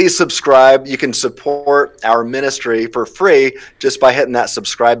 Please subscribe. You can support our ministry for free just by hitting that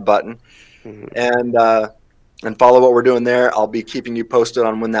subscribe button, and follow what we're doing there. I'll be keeping you posted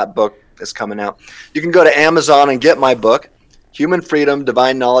on when that book is coming out. You can go to Amazon and get my book, Human Freedom,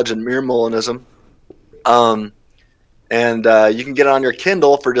 Divine Knowledge, and Mere Molinism. And you can get it on your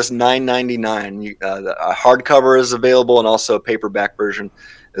Kindle for just $9.99. A hardcover is available, and also a paperback version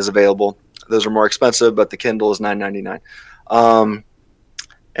is available. Those are more expensive, but the Kindle is $9.99.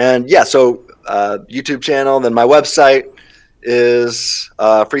 And yeah, so YouTube channel. Then my website is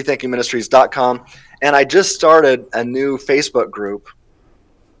freethinkingministries.com. And I just started a new Facebook group,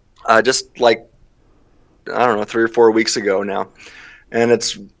 just like, I don't know, 3 or 4 weeks ago now. And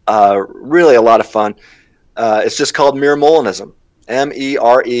it's really a lot of fun. It's just called Mere Molinism,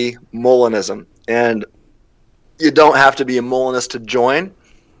 M-E-R-E, Molinism. And you don't have to be a Molinist to join.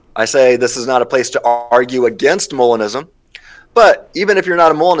 I say this is not a place to argue against Molinism. But even if you're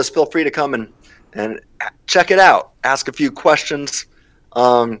not a Molinist, feel free to come and check it out. Ask a few questions.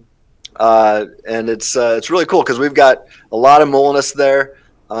 And it's really cool because we've got a lot of Molinists there.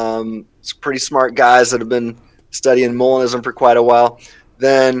 Some pretty smart guys that have been studying Molinism for quite a while.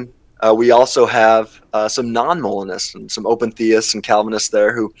 Then we also have some non-Molinists and some open theists and Calvinists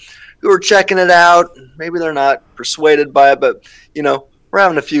there who are checking it out. Maybe they're not persuaded by it, but we're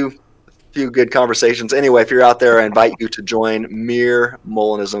having a few good conversations. Anyway, if you're out there, I invite you to join Mere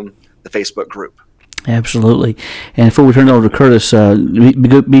Molinism, the Facebook group. Absolutely. And before we turn it over to Curtis,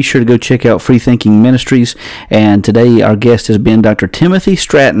 be sure to go check out Free Thinking Ministries. And today our guest has been Dr. Timothy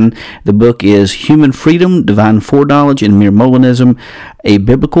Stratton. The book is Human Freedom, Divine Foreknowledge, and Mere Molinism, a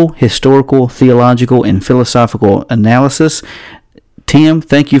biblical, historical, theological, and philosophical analysis. Tim,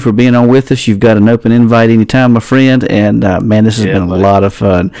 thank you for being on with us. You've got an open invite anytime, my friend. And, man, this has been a lot of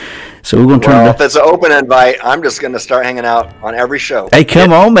fun. So we're going to turn if it's an open invite, I'm just going to start hanging out on every show. Hey,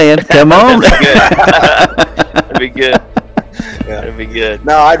 come on, man. Come on. That'd be good. Yeah. That'd be good.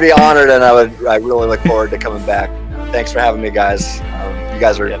 No, I'd be honored, and I really look forward to coming back. Thanks for having me, guys. You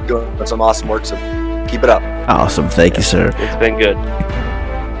guys are doing some awesome work, so keep it up. Awesome. Thank you, sir. It's been good.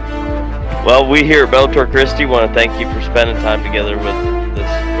 Well, we here at Bellator Christi want to thank you for spending time together with us,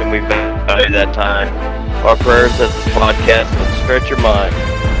 and we value that time. Our prayers that this podcast will stretch your mind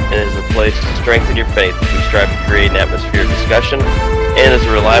and is a place to strengthen your faith as we strive to create an atmosphere of discussion and as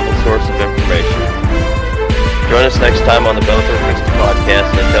a reliable source of information. Join us next time on the Bellator Christi podcast,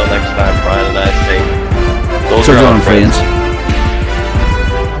 and until next time, Brian and I say, So long, friends.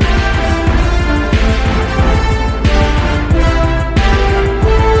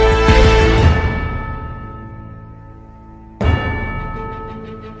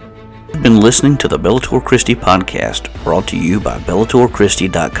 Been listening to the Bellator Christi podcast, brought to you by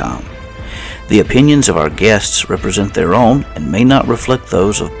BellatorChristi.com. The opinions of our guests represent their own and may not reflect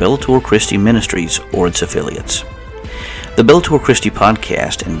those of Bellator Christi Ministries or its affiliates. The Bellator Christi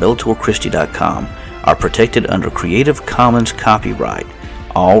podcast and BellatorChristi.com are protected under Creative Commons copyright,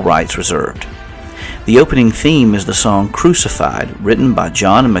 all rights reserved. The opening theme is the song Crucified, written by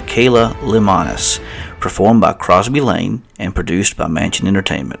John and Michaela Limonis, performed by Crosby Lane and produced by Mansion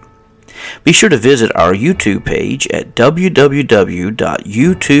Entertainment. Be sure to visit our YouTube page at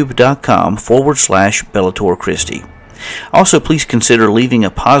www.youtube.com/Bellator Christi. Also, please consider leaving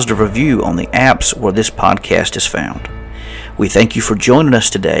a positive review on the apps where this podcast is found. We thank you for joining us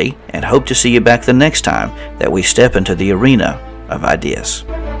today and hope to see you back the next time that we step into the arena of ideas.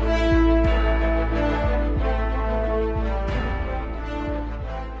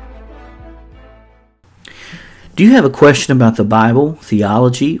 Do you have a question about the Bible,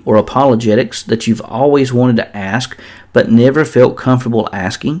 theology, or apologetics that you've always wanted to ask but never felt comfortable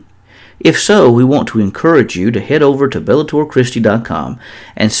asking? If so, we want to encourage you to head over to BellatorChristi.com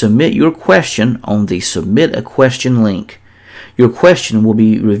and submit your question on the Submit a Question link. Your question will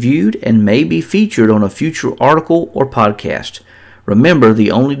be reviewed and may be featured on a future article or podcast. Remember,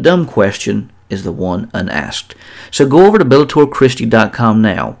 the only dumb question is the one unasked. So go over to BellatorChristi.com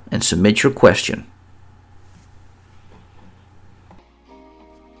now and submit your question.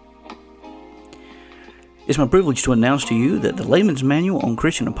 It's my privilege to announce to you that the Layman's Manual on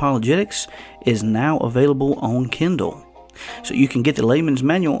Christian Apologetics is now available on Kindle. So you can get the Layman's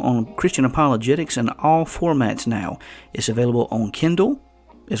Manual on Christian Apologetics in all formats now. It's available on Kindle,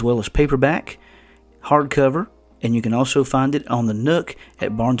 as well as paperback, hardcover, and you can also find it on the Nook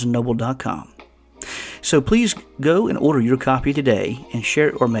at barnesandnoble.com. So please go and order your copy today and share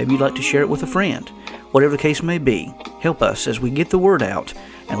it, or maybe you'd like to share it with a friend. Whatever the case may be, help us as we get the word out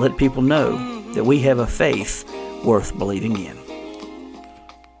and let people know that we have a faith worth believing in.